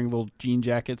like wearing little jean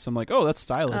jackets, I'm like, oh, that's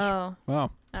stylish. Oh,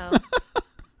 Wow, oh.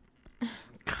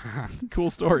 cool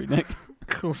story, Nick.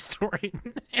 Cool story,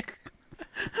 Nick.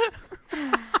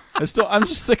 I'm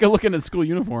just sick of looking at school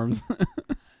uniforms.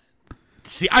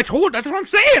 See, that's what I'm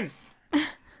saying.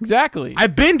 Exactly.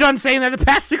 I've been done saying that the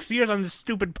past 6 years on this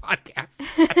stupid podcast.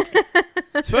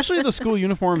 Especially the school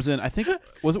uniforms in, I think,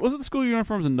 was it the school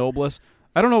uniforms in Noblesse?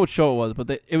 I don't know what show it was, but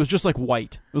it was just like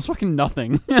white. It was fucking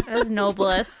nothing. That was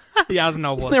Noblesse. Yeah, I was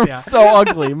noble. They were Yeah. so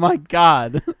ugly. My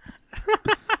God.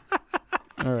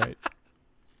 All right.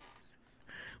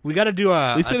 We got to do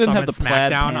a least they didn't have Summit the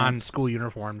plaid Smackdown on pants. school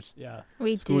uniforms. Yeah.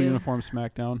 We School do. uniform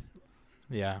smackdown.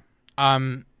 Yeah.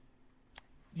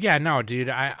 Yeah, no, dude.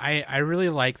 I really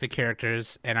like the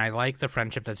characters and I like the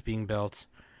friendship that's being built.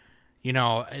 You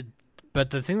know, but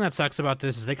the thing that sucks about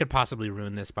this is they could possibly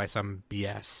ruin this by some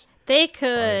BS. They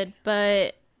could,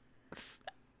 but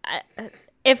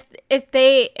if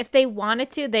they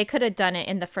wanted to, they could have done it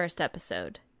in the first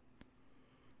episode,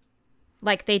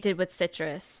 like they did with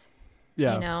Citrus.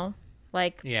 Yeah. You know,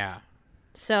 like Yeah.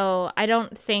 so. I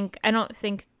don't think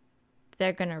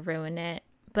they're gonna ruin it,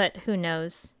 but who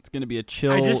knows? It's going to be a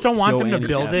chill. I just don't want them to KyoAni-esque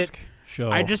build it. Show.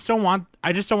 I just don't want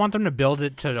them to build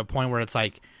it to the point where it's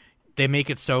like they make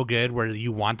it so good where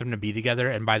you want them to be together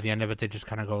and by the end of it they just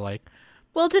kind of go like,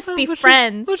 We'll just be let's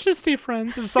friends. let's just stay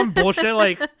friends or some bullshit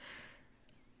like.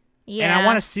 Yeah. And I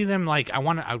want to see them like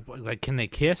like can they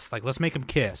kiss? Like let's make them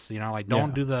kiss. You know, like don't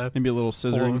Yeah. do the Maybe a little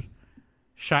scissoring.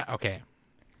 shot. Okay.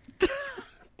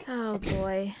 Oh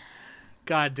boy.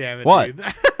 God damn it, What? dude.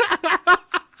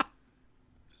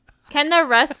 Can the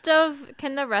rest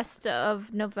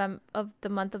of November of the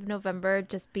month of November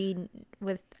just be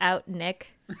without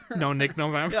Nick? No Nick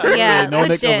November. Yeah, no Nick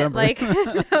legit. November. Like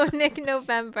no Nick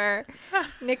November.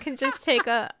 Nick can just take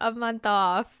a month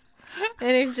off. And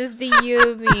it'd just be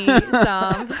you, me,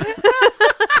 Sam.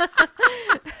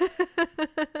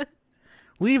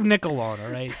 Leave Nick alone, all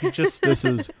right? He just This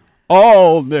is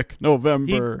all Nick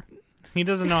November. he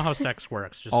doesn't know how sex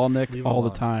works. Just all Nick leave him all the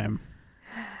alone.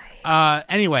 time.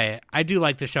 Anyway, I do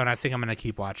like the show, and I think I'm gonna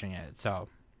keep watching it. So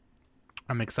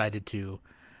I'm excited to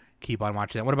keep on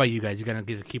watching it. What about you guys? You gonna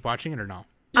keep watching it or no?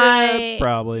 I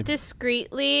Probably.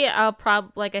 discreetly, I'll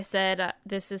like I said,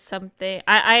 this is something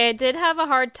I did have a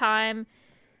hard time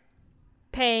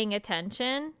paying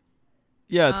attention.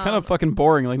 Yeah, it's kind of fucking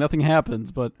boring. Like nothing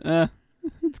happens, but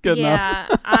it's good enough.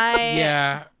 Yeah,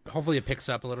 Yeah. Hopefully it picks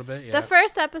up a little bit. Yeah. The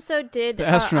first episode did. The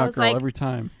I astronaut was girl like, every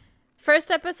time.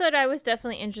 first episode, I was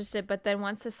definitely interested, but then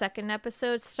once the second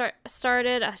episode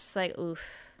started, I was just like,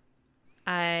 oof.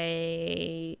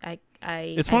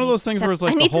 It's one of those things where it's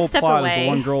like the whole plot is the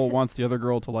one girl wants the other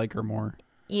girl to like her more,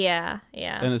 Yeah.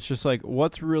 and it's just like,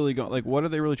 what's really going? Like, what are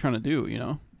they really trying to do? You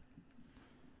know,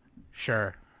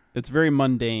 Sure. it's very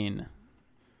mundane.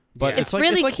 But Yeah. it's like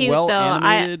really it's like cute, well though.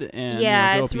 animated and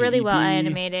Yeah, you know, it's really OP. well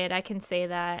animated. I can say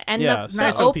that. And Yeah, the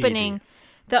nice opening,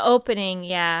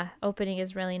 opening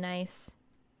is really nice,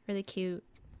 really cute.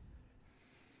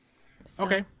 So-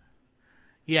 Okay.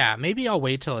 Yeah, maybe I'll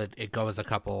wait till it goes a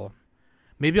couple.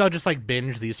 Maybe I'll just like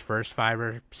binge these first 5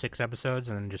 or 6 episodes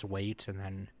and then just wait and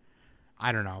then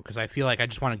I don't know, because I feel like I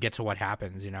just want to get to what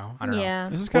happens. I don't know. Yeah.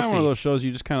 This is kind of We'll one of see. those shows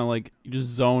you just kind of like you just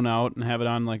zone out and have it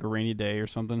on like a rainy day or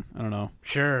something. I don't know.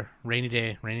 Sure, rainy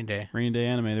day. Rainy day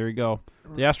anime. There you go.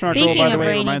 The astronaut Speaking girl, by the of way,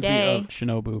 rainy reminds me day. of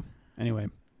Shinobu. Anyway,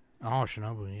 Oh,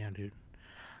 Shinobu, yeah, dude.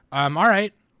 All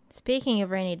right. Speaking of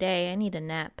rainy day, I need a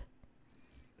nap.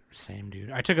 Same, dude.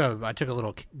 I took a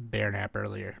little bear nap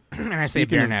earlier, and I say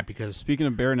Speaking bear of- nap because speaking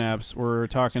of bear naps, we're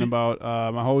talking about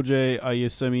Mahoje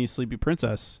Ayasumi Sleepy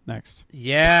Princess next.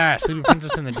 yeah, Sleeping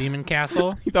Princess in the Demon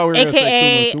Castle, You thought we were going to say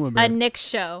AKA Kuma a Bear. Nick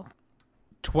show.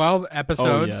 12 Oh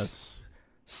episodes. yes.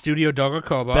 Studio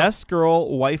Dogakobo, Best girl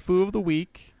waifu of the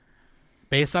week,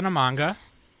 based on a manga.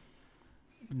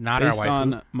 Not based our waifu.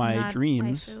 on my Not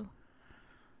dreams. waifu.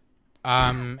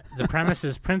 The premise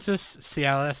is Princess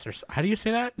Cialis, or how do you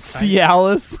say that?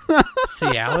 Cialis.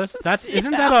 Cialis.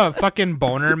 Isn't that a fucking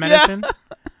boner medicine?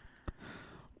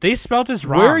 They spelled this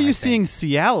wrong. Where are you I seeing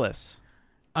think. Cialis?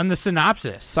 On the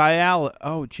synopsis? Cialis.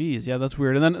 Oh, geez. Yeah, that's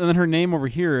weird. And then her name over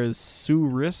here is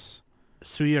Suris.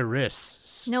 Suya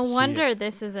Riss. No Suya- wonder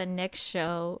this is a Nick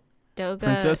show.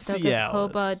 Princess Cialis.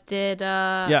 Koba did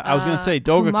Yeah, I was gonna say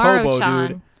Doga Kobo,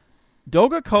 dude.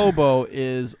 Doga Kobo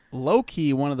is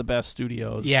low-key one of the best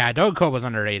studios. Yeah, Dogakobo's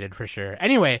underrated for sure.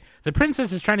 Anyway, the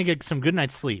princess is trying to get some good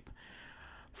night's sleep.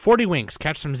 40 winks,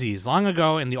 catch some Z's. Long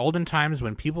ago, in the olden times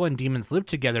when people and demons lived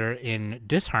together in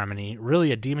disharmony,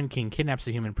 really a demon king kidnaps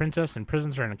a human princess and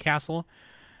imprisons her in a castle.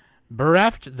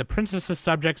 Bereft, the princess's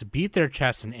subjects beat their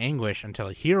chests in anguish until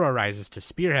a hero rises to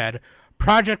spearhead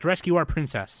Project Rescue Our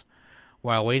Princess.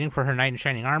 While waiting for her knight in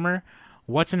shining armor,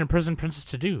 what's an imprisoned princess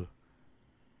to do?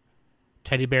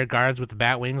 Teddy bear guards with the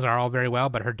bat wings are all very well,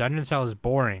 but her dungeon cell is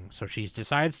boring, so she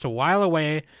decides to while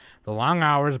away the long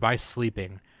hours by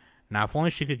sleeping. Now, if only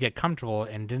she could get comfortable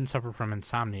and didn't suffer from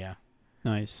insomnia.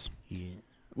 Nice. Yeah.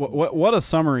 What a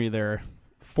summary there.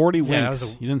 40 Yeah, that winks.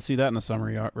 was a- You didn't see that in a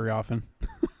summary very often.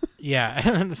 Yeah.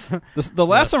 The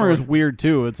last Yeah, summary was 40. weird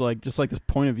too. It's like just like this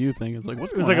point of view thing. It's like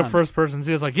what's It was going like on? a first person.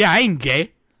 He was like, yeah, I ain't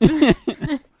gay.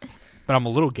 But I'm a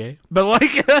little gay. But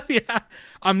like,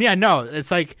 yeah, no,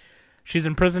 it's like she's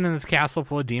in prison in this castle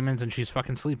full of demons and she's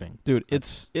fucking sleeping. Dude,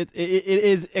 it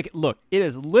is look, it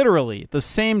is literally the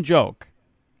same joke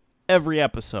every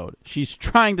episode. She's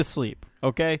trying to sleep,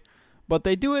 okay? But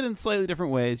they do it in slightly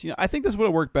different ways. I think this would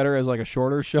have worked better as like a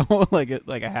shorter show, like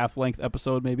a half-length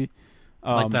episode maybe.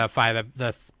 Like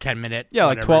the 10-minute. Yeah,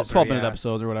 like whatever it is, 12 or, minute yeah.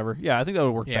 episodes or whatever. Yeah, I think that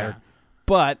would work Yeah. better.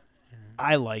 But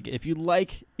I like it. If you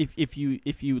like if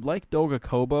you like Doga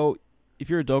Kobo, if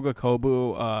you're a Doga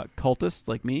Kobo cultist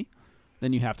like me,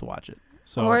 then you have to watch it.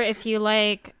 So Or if you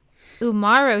like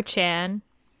Umaro-chan,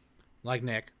 Like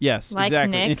Nick. yes, like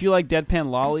exactly. Nick. And if you like deadpan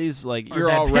lollies, like Or you're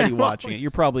Deadpan already watching it. Lollies.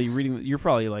 You're probably reading. You're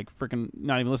probably like freaking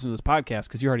not even listening to this podcast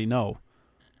because you already know.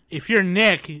 If you're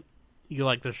Nick, you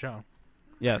like the show.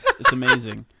 Yes, it's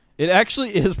amazing. It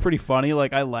actually is pretty funny.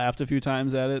 Like I laughed a few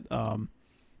times at it,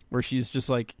 where she's just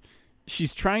like,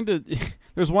 she's trying to.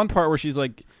 There's one part where she's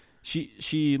like, she's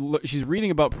reading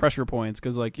about pressure points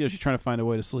because like she's trying to find a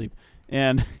way to sleep,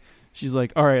 and she's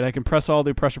like, all right, I can press all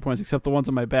the pressure points except the ones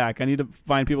on my back. I need to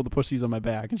find people to push these on my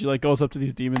back, and she like goes up to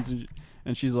these demons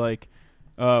and she's like,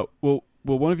 will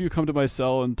one of you come to my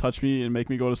cell and touch me and make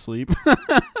me go to sleep?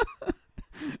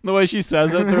 The way she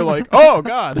says it, they're like, "Oh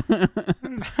God!"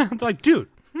 It's like, dude.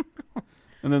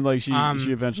 And then like she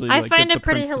eventually. I like, find gets it the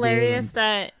pretty prince to do it, hilarious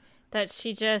and- that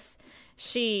she just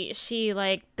she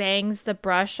like bangs the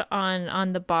brush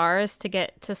on the bars to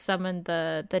get to summon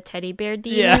the teddy bear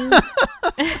Yeah. demons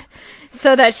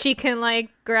so that she can like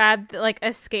grab like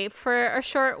escape for a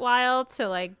short while to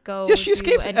like go Yeah, she do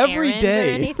escapes an every errand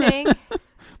day. or anything.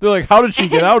 They're like, "How did she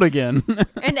get out again?"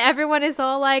 And everyone is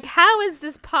all like, how is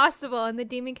this possible? And the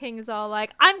demon king is all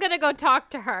like, I'm gonna go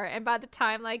talk to her. And by the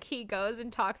time like he goes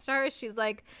and talks to her, she's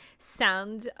like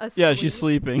sound asleep. Yeah, she's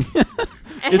sleeping.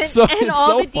 And, It's so- and it's all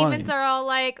so the demons funny. are all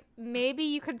like, maybe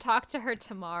you could talk to her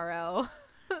tomorrow.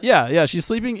 yeah, she's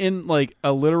sleeping in like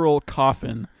a literal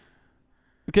coffin.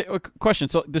 Okay, question.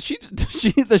 So does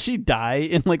she die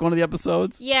in like one of the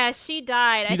episodes? Yeah, she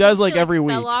died. She I dies, think like, every fell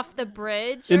week. off the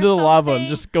bridge or Into the lava and something.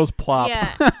 just goes plop.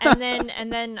 Yeah,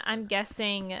 and then I'm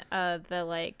guessing the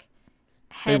like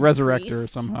They head resurrect her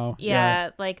priest- somehow. Yeah,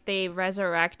 like they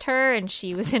resurrect her, and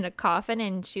she was in a coffin,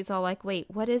 and she's all like, "Wait,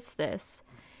 what is this?"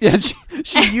 Yeah,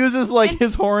 she uses like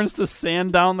his horns to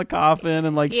sand down the coffin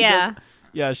and like she Yeah. does,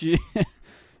 yeah, she's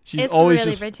It's always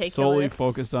really just ridiculous. solely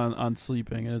focused on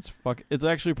sleeping, and it's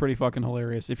actually pretty fucking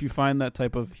hilarious. If you find that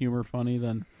type of humor funny,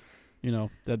 then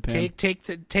deadpan.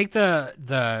 Take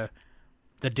the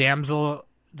damsel,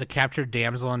 the captured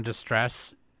damsel in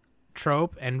distress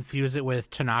trope and fuse it with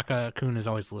Tanaka-kun is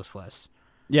always listless.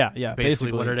 Yeah, It's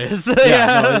basically what it is.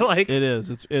 Yeah, no, like it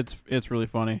is. It's really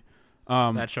funny.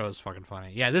 that show is fucking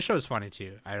funny. Yeah, this show is funny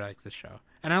too. I like this show,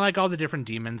 and I like all the different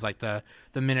demons, like the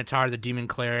Minotaur, the Demon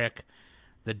Cleric,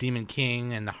 the Demon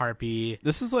King, and the Harpy.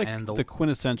 This is like and the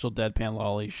quintessential Deadpan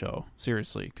Lolly show,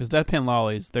 seriously. Because Deadpan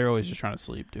Lollies, they're always just trying to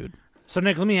sleep, dude. So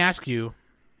Nick, let me ask you: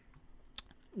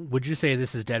 would you say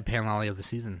this is Deadpan Lolly of the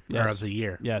season or Yes. of the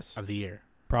year? Yes, Of the year,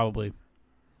 probably.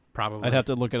 probably. I'd have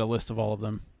to look at a list of all of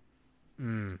them.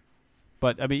 Mm.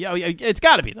 But I mean, yeah, it's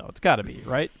got to be though. It's got to be,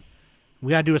 right? We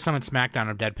gotta do a Summit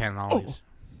Smackdown of Deadpan Lollies.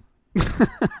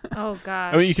 Oh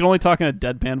gosh. I mean, you can only talk in a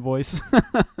deadpan voice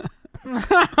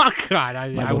Oh God, I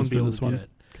My wouldn't vote's be for able this to one. do it.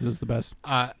 because it's the best.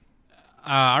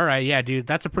 All right, yeah, dude,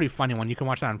 that's a pretty funny one. You can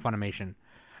watch that on Funimation.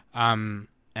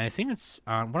 And I think it's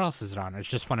what else is it on? It's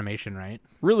just Funimation, right?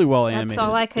 Really well That's animated.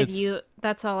 all I could It's use.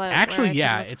 That's all I Actually, where I could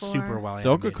yeah, look it's for. super well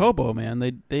animated. Dokukobo,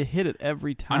 man. They hit it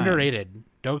every time. Underrated.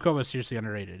 Dokukobo is seriously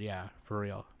underrated. Yeah, for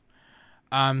real.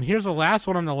 Here's the last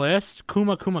one on the list: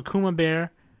 Kuma Kuma Kuma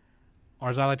Bear, or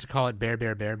as I like to call it, Bear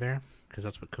Bear Bear Bear, because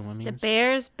that's what Kuma means. The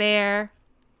bears bear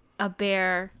a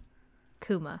bear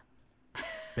Kuma.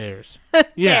 Bears.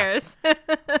 Yeah. Bears.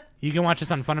 You can watch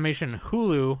this on Funimation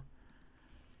Hulu.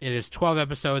 It is 12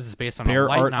 episodes. It's based on Bear a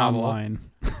light Art novel. Online.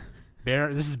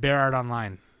 This is Bear Art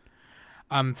Online.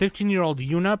 15-year-old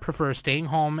Yuna prefers staying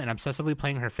home and obsessively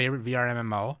playing her favorite VR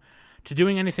MMO to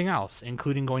doing anything else,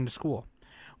 including going to school.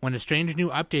 When a strange new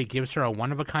update gives her a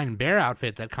one-of-a-kind bear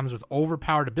outfit that comes with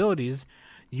overpowered abilities,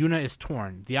 Yuna is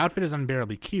torn. The outfit is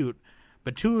unbearably cute,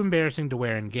 but too embarrassing to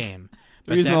wear in game.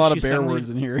 They're using a lot of bear words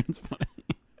in here. It's funny.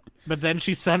 But then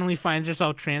she suddenly finds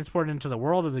herself transported into the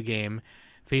world of the game,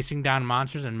 facing down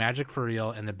monsters and magic for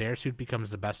real, and the bear suit becomes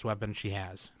the best weapon she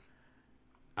has.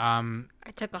 I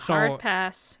took a So- hard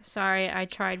pass. Sorry, I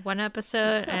tried one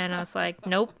episode and I was like,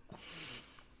 nope.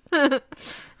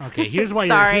 Okay, here's why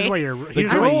Sorry.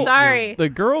 you're sorry. The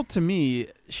girl to me,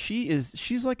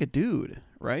 she's like a dude,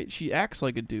 right? She acts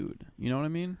like a dude. You know what I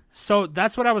mean? So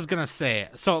that's what I was gonna say.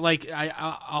 So like,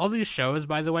 all these shows,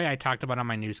 by the way, I talked about on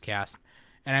my newscast,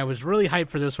 and I was really hyped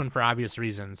for this one for obvious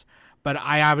reasons. But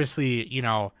I obviously,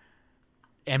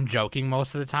 am joking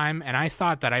most of the time, and I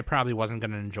thought that I probably wasn't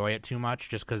gonna enjoy it too much,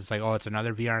 just because it's like, oh, it's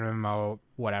another VR MMO,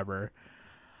 whatever.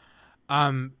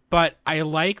 But I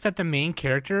like that the main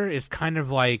character is kind of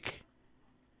like,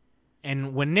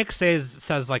 and when Nick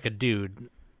says like a dude,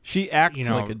 She acts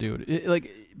know- like a dude.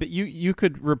 But you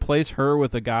could replace her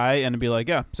with a guy and be like,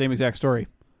 yeah, same exact story.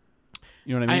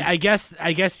 You know what I mean?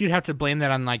 I guess you'd have to blame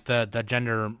that on like the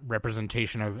gender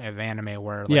representation of anime,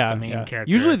 where like yeah, the main yeah.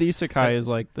 character Usually the isekai is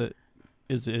like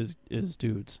is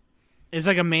dudes. is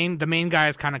like the main guy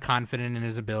is kind of confident in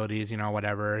his abilities,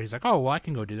 whatever. He's like, oh well, I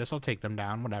can go do this. I'll take them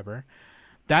down, whatever.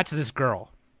 That's this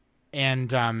girl,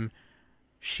 and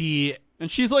she's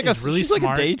like is really she's like a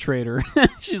smart. day trader.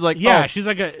 She's like, yeah, oh, she's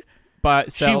like a sell,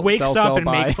 she wakes sell, up sell, and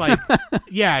buy. makes like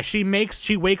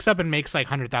she wakes up and makes like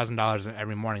 $100,000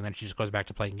 every morning. Then she just goes back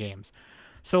to playing games.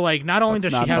 So like, not only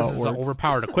That's does she not how have it this works.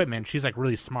 overpowered equipment, she's like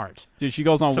really smart. Dude, she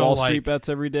goes on So, Wall like- Street bets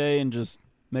every day and just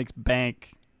makes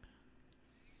bank.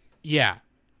 Yeah,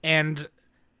 and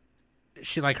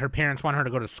she like her parents want her to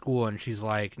go to school, and she's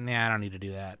like, nah, I don't need to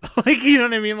do that. Like, you know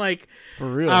what I mean? Like, For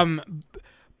real.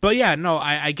 but yeah, no,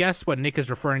 I guess what Nick is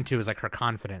referring to is like her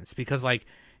confidence, because like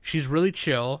she's really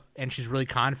chill and she's really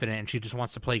confident and she just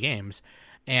wants to play games.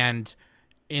 And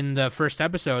in the first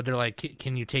episode, they're like,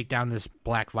 can you take down this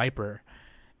Black Viper?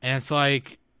 And it's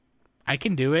like, I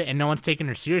can do it. And no one's taking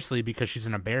her seriously because she's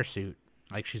in a bear suit.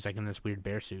 Like, she's like in this weird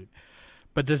bear suit.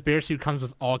 But this bear suit comes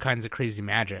with all kinds of crazy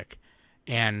magic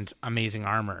and amazing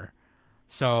armor.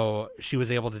 So she was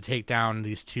able to take down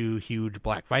these two huge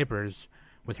Black Vipers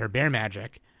with her bear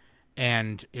magic.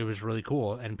 And it was really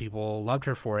cool. And people loved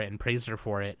her for it and praised her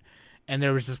for it. And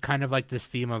there was this kind of like this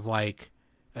theme of like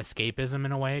escapism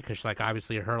in a way. Because like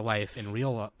obviously her life in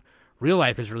real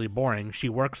life is really boring. She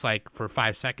works like for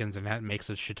 5 seconds and that makes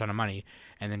a shit ton of money.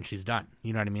 And then she's done.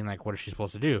 You know what I mean? Like, what is she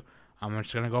supposed to do? I'm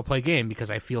just going to go play a game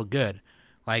because I feel good.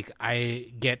 Like I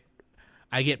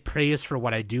get praised for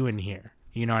what I do in here.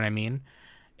 You know what I mean?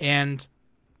 And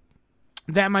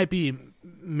that might be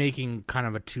making kind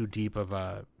of a too deep of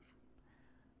a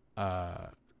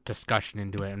discussion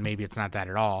into it, and maybe it's not that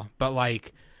at all. But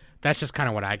like, that's just kind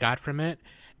of what I got from it,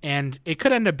 and it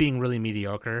could end up being really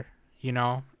mediocre.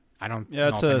 I don't. yeah, know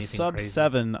it's if a anything sub crazy.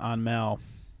 7 on Mal.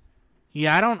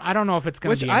 Yeah, I don't know if it's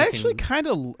gonna Which be. I anything- actually kind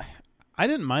of, I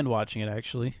didn't mind watching it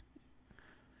actually.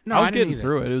 no, I was didn't getting either.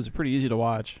 through it. It was pretty easy to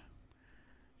watch.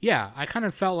 Yeah, I kind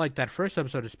of felt like that first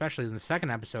episode, especially in the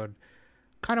second episode,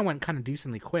 kind of went kind of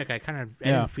decently quick. I Yeah.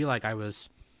 didn't feel like I was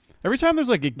Every time there's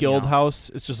like a guild know. house,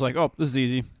 it's just like, oh, this is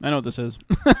easy. I know what this is.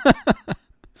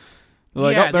 They're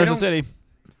like, Yeah, oh, there's they a city.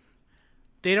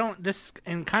 They don't. This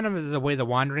and kind of the way the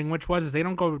Wandering Witch was is they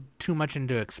don't go too much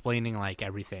into explaining like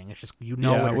everything. It's just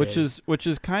what it which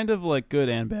is kind of like good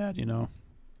and bad, you know.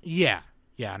 Yeah.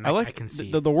 And I like I can see.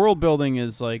 the world building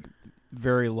is like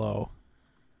very low.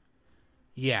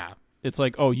 Yeah. It's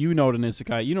like, oh, you know what an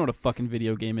isekai. You know what a fucking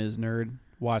video game is, nerd.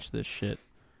 Watch this shit.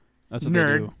 That's what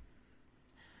Nerd. they do.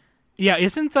 Yeah,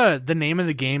 isn't the name of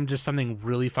the game just something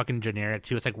really fucking generic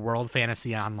too? It's like World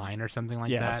Fantasy Online or something like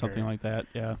that. Yeah, something like that.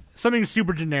 Yeah. Something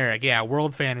super generic. Yeah,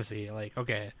 World Fantasy. Like,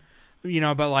 okay.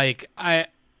 But like the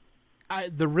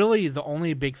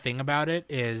only big thing about it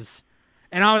is,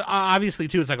 and obviously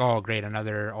too, it's like, oh great,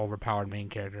 another overpowered main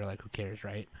character. Like, who cares,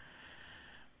 right?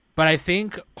 But I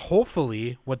think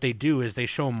hopefully what they do is they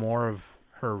show more of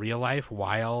her real life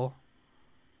while,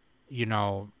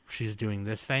 she's doing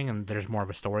this thing, and there's more of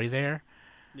a story there.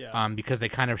 Yeah. Because they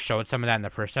kind of showed some of that in the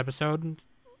first episode.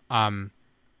 But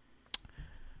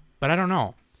I don't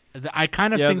know. I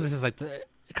kind of think this is like it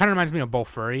kind of reminds me of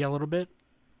Bofuri a little bit.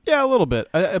 Yeah, a little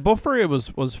bit. Bofuri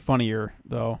was funnier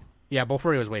though. Yeah,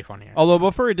 Bofuri was way funnier. Although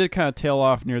Bofuri did kind of tail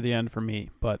off near the end for me,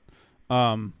 but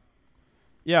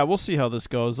yeah, we'll see how this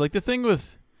goes. Like the thing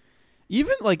with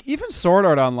even Sword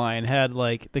Art Online had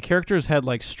like the characters had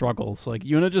like struggles. Like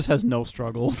Yuna just has no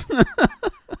struggles.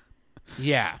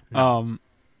 Yeah. No.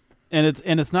 And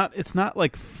it's not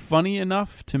like funny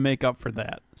enough to make up for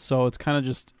that. So it's kind of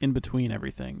just in between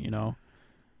everything, you know.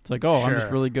 It's like, oh, I'm just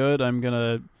Sure. really good. I'm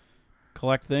gonna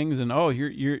collect things, and oh,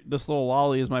 you're this little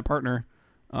lolly is my partner.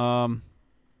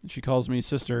 She calls me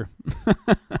sister.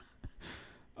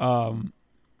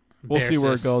 We'll Bear see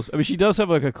where it sis. goes. I mean, she does have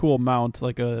like a cool mount.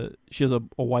 Like she has a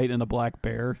white and a black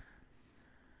bear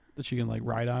that she can like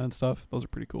ride on and stuff. Those are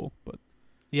pretty cool. But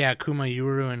Yeah, Kuma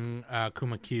Yuru and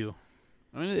Kuma Q.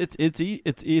 I mean, it's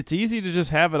easy to just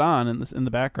have it on in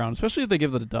the background, especially if they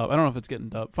give it a dub. I don't know if it's getting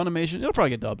dubbed. Funimation, it'll probably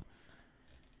get dubbed.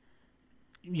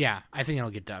 Yeah, I think it'll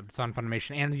get dubbed. It's on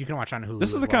Funimation, and you can watch on Hulu. This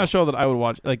is as the kind well. of show that I would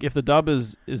watch. Like if the dub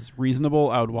is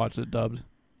reasonable, I would watch it dubbed.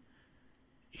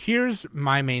 Here's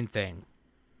my main thing.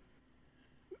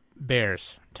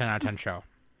 Bears, 10 out of 10 show.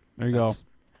 There you go.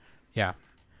 Yeah.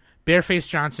 Bareface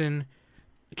Johnson,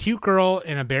 a cute girl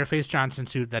in a Bareface Johnson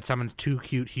suit that summons two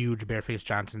cute, huge Bareface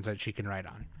Johnsons that she can ride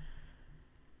on.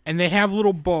 And they have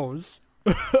little bows.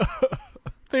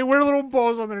 They wear little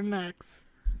bows on their necks.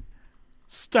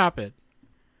 Stop it.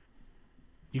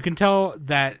 You can tell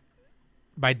that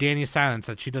by Danny's silence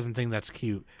that she doesn't think that's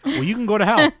cute. Well, you can go to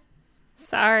hell.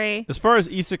 Sorry. As far as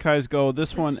isekais go,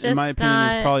 this one, It's in my just opinion,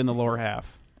 is not- probably in the lower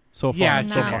half. So far, Yeah, Not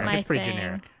it's so my far. generic. It's pretty thing.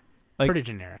 generic. Like, Pretty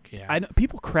generic, yeah. I know,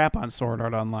 people crap on Sword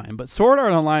Art Online, but Sword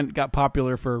Art Online got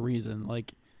popular for a reason.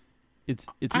 Like, it's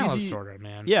I love easy. Sword Art,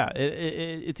 man. Yeah,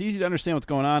 it's easy to understand what's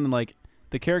going on, and like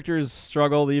the characters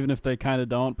struggle even if they kind of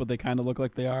don't, but they kind of look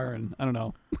like they are, and I don't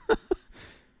know.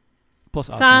 Plus,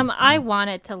 Sam, I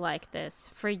wanted to like this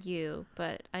for you,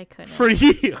 but I couldn't. For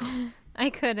you. I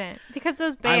couldn't because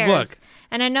those I- bears. look,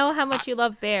 and I know how much you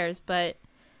love bears, but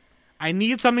I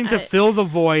need something to I- fill the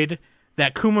void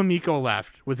that Kuma Miko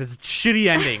left with its shitty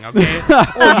ending, okay?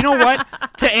 Oh, you know what?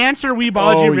 To answer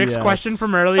Weebology Oh, Rick's yes. question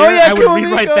from earlier, Oh, yeah, I would Kuma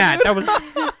rewrite Miko. that. That was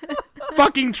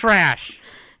fucking trash.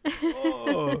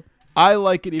 I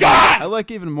like it. God! I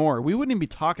like it even more. We wouldn't even be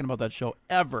talking about that show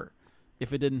ever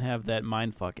if it didn't have that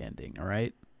mindfuck ending. All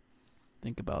right,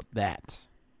 think about that.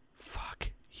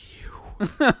 Fuck you.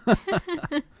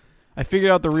 I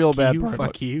figured out the real bad part. about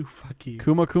Fuck you. Fuck you.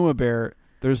 Kuma Bear.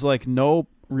 There's like no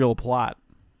real plot.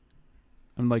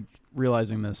 I'm like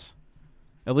realizing this.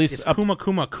 At least It's up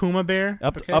Kuma Bear.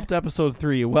 up okay? up to episode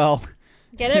 3. Well,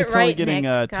 get it it's right, only getting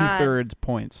Nick. God. 2/3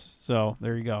 points. So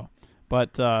there you go.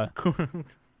 But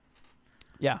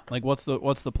yeah, like what's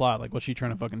the plot? Like what's she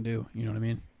trying to fucking do? You know what I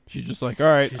mean? She's just like, all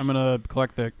right, She's- I'm gonna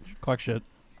collect shit.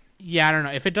 Yeah, I don't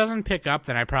know. If it doesn't pick up,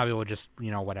 then I probably will just,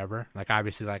 whatever. Like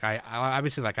obviously, like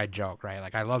I joke, right?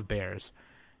 Like I love bears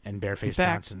and In Bareface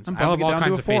fact, Johnsons. I'm I love bumping it all down to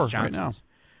kinds a of face 4 right Johnsons. now.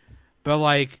 But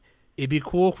like, it'd be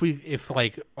cool if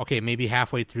like, okay, maybe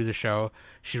halfway through the show,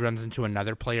 she runs into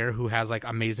another player who has like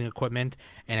amazing equipment,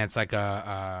 and it's like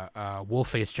a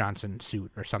Wolfface Johnson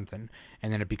suit or something,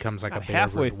 and then it becomes like God, a bear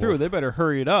halfway versus through, wolf. they better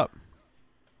hurry it up.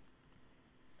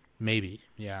 Maybe,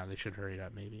 yeah, they should hurry it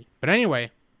up, maybe. But anyway,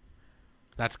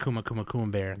 that's Kuma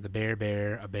Bear, the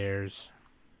bear, a bear's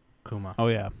Kuma. Oh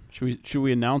yeah, should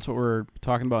we announce what we're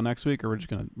talking about next week, or we're just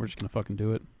gonna fucking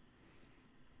do it?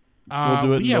 We'll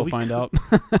do it and yeah, you'll we find could-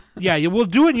 out. Yeah, we'll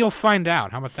do it and you'll find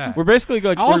out. How about that? We're basically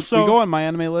like Also- we go on my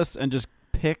anime list and just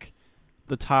pick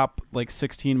the top like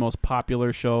 16 most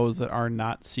popular shows that are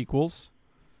not sequels.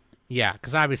 Yeah,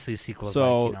 because obviously sequels.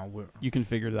 So- like, we're, You can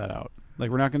figure that out. Like,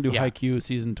 we're not going to do Yeah. Haikyuu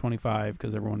season 25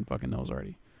 because everyone fucking knows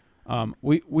already.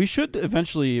 We should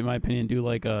eventually, in my opinion, do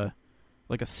like a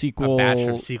sequel. a batch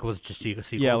of sequels, just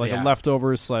sequels. Yeah, like a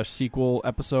leftovers / sequel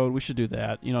episode. We should do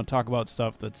that. Talk about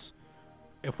stuff that's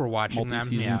if we're watching them.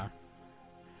 multi-season.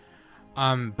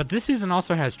 Yeah. But this season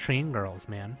also has Train Girls,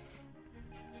 man.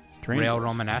 training. Rail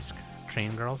Romanesque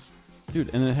Train Girls. Dude,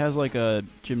 and it has like a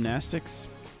gymnastics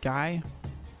guy.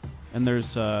 And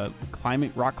there's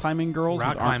rock climbing girls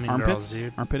Rock with climbing armpits. girls,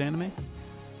 dude. Armpit anime.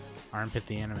 Armpit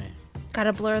the anime.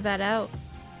 Gotta blur that out.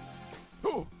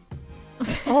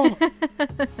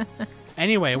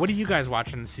 Anyway, what are you guys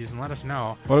watching this season? Let us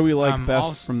know. What do we like best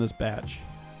also- from this batch?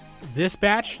 This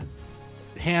batch,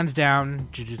 hands down,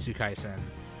 Jujutsu Kaisen.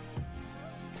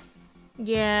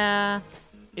 Yeah.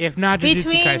 If not Jujutsu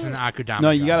Between- Kaisen, Akudama. No,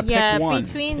 you gotta Yeah, pick one.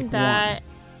 between Pick that.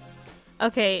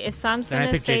 Okay, if Sam's Then I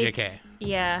gonna pick say. JJK.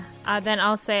 Yeah, then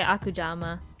I'll say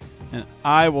Akudama. And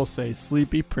I will say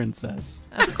Sleepy Princess.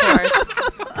 Of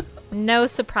course. No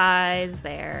surprise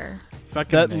there.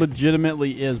 Fucking That Nick.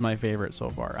 legitimately is my favorite so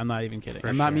far. I'm not even kidding. For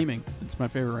I'm not sure. memeing. It's my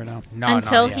favorite right now. No,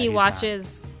 Until yeah, he he's not.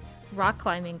 watches rock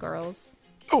climbing girls.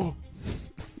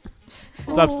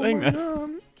 Stop saying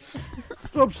that.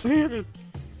 Stop saying it. With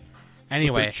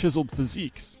Anyway, their chiseled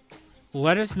physiques.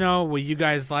 let us know what you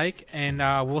guys like, and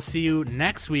we'll see you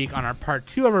next week on our part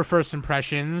 2 of our first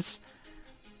impressions.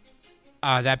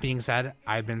 That being said,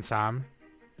 I've been Sam,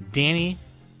 Danny,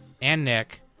 and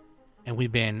Nick, and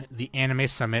we've been the Anime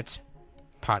Summit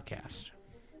podcast.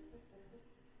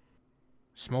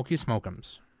 Smoky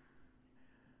Smokums.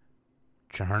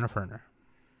 Chaherna Ferner.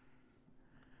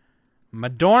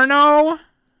 Madorno.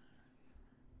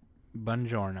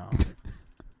 Buongiorno.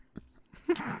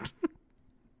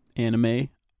 Anime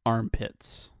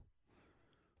armpits.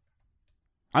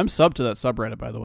 I'm sub to that subreddit, by the way.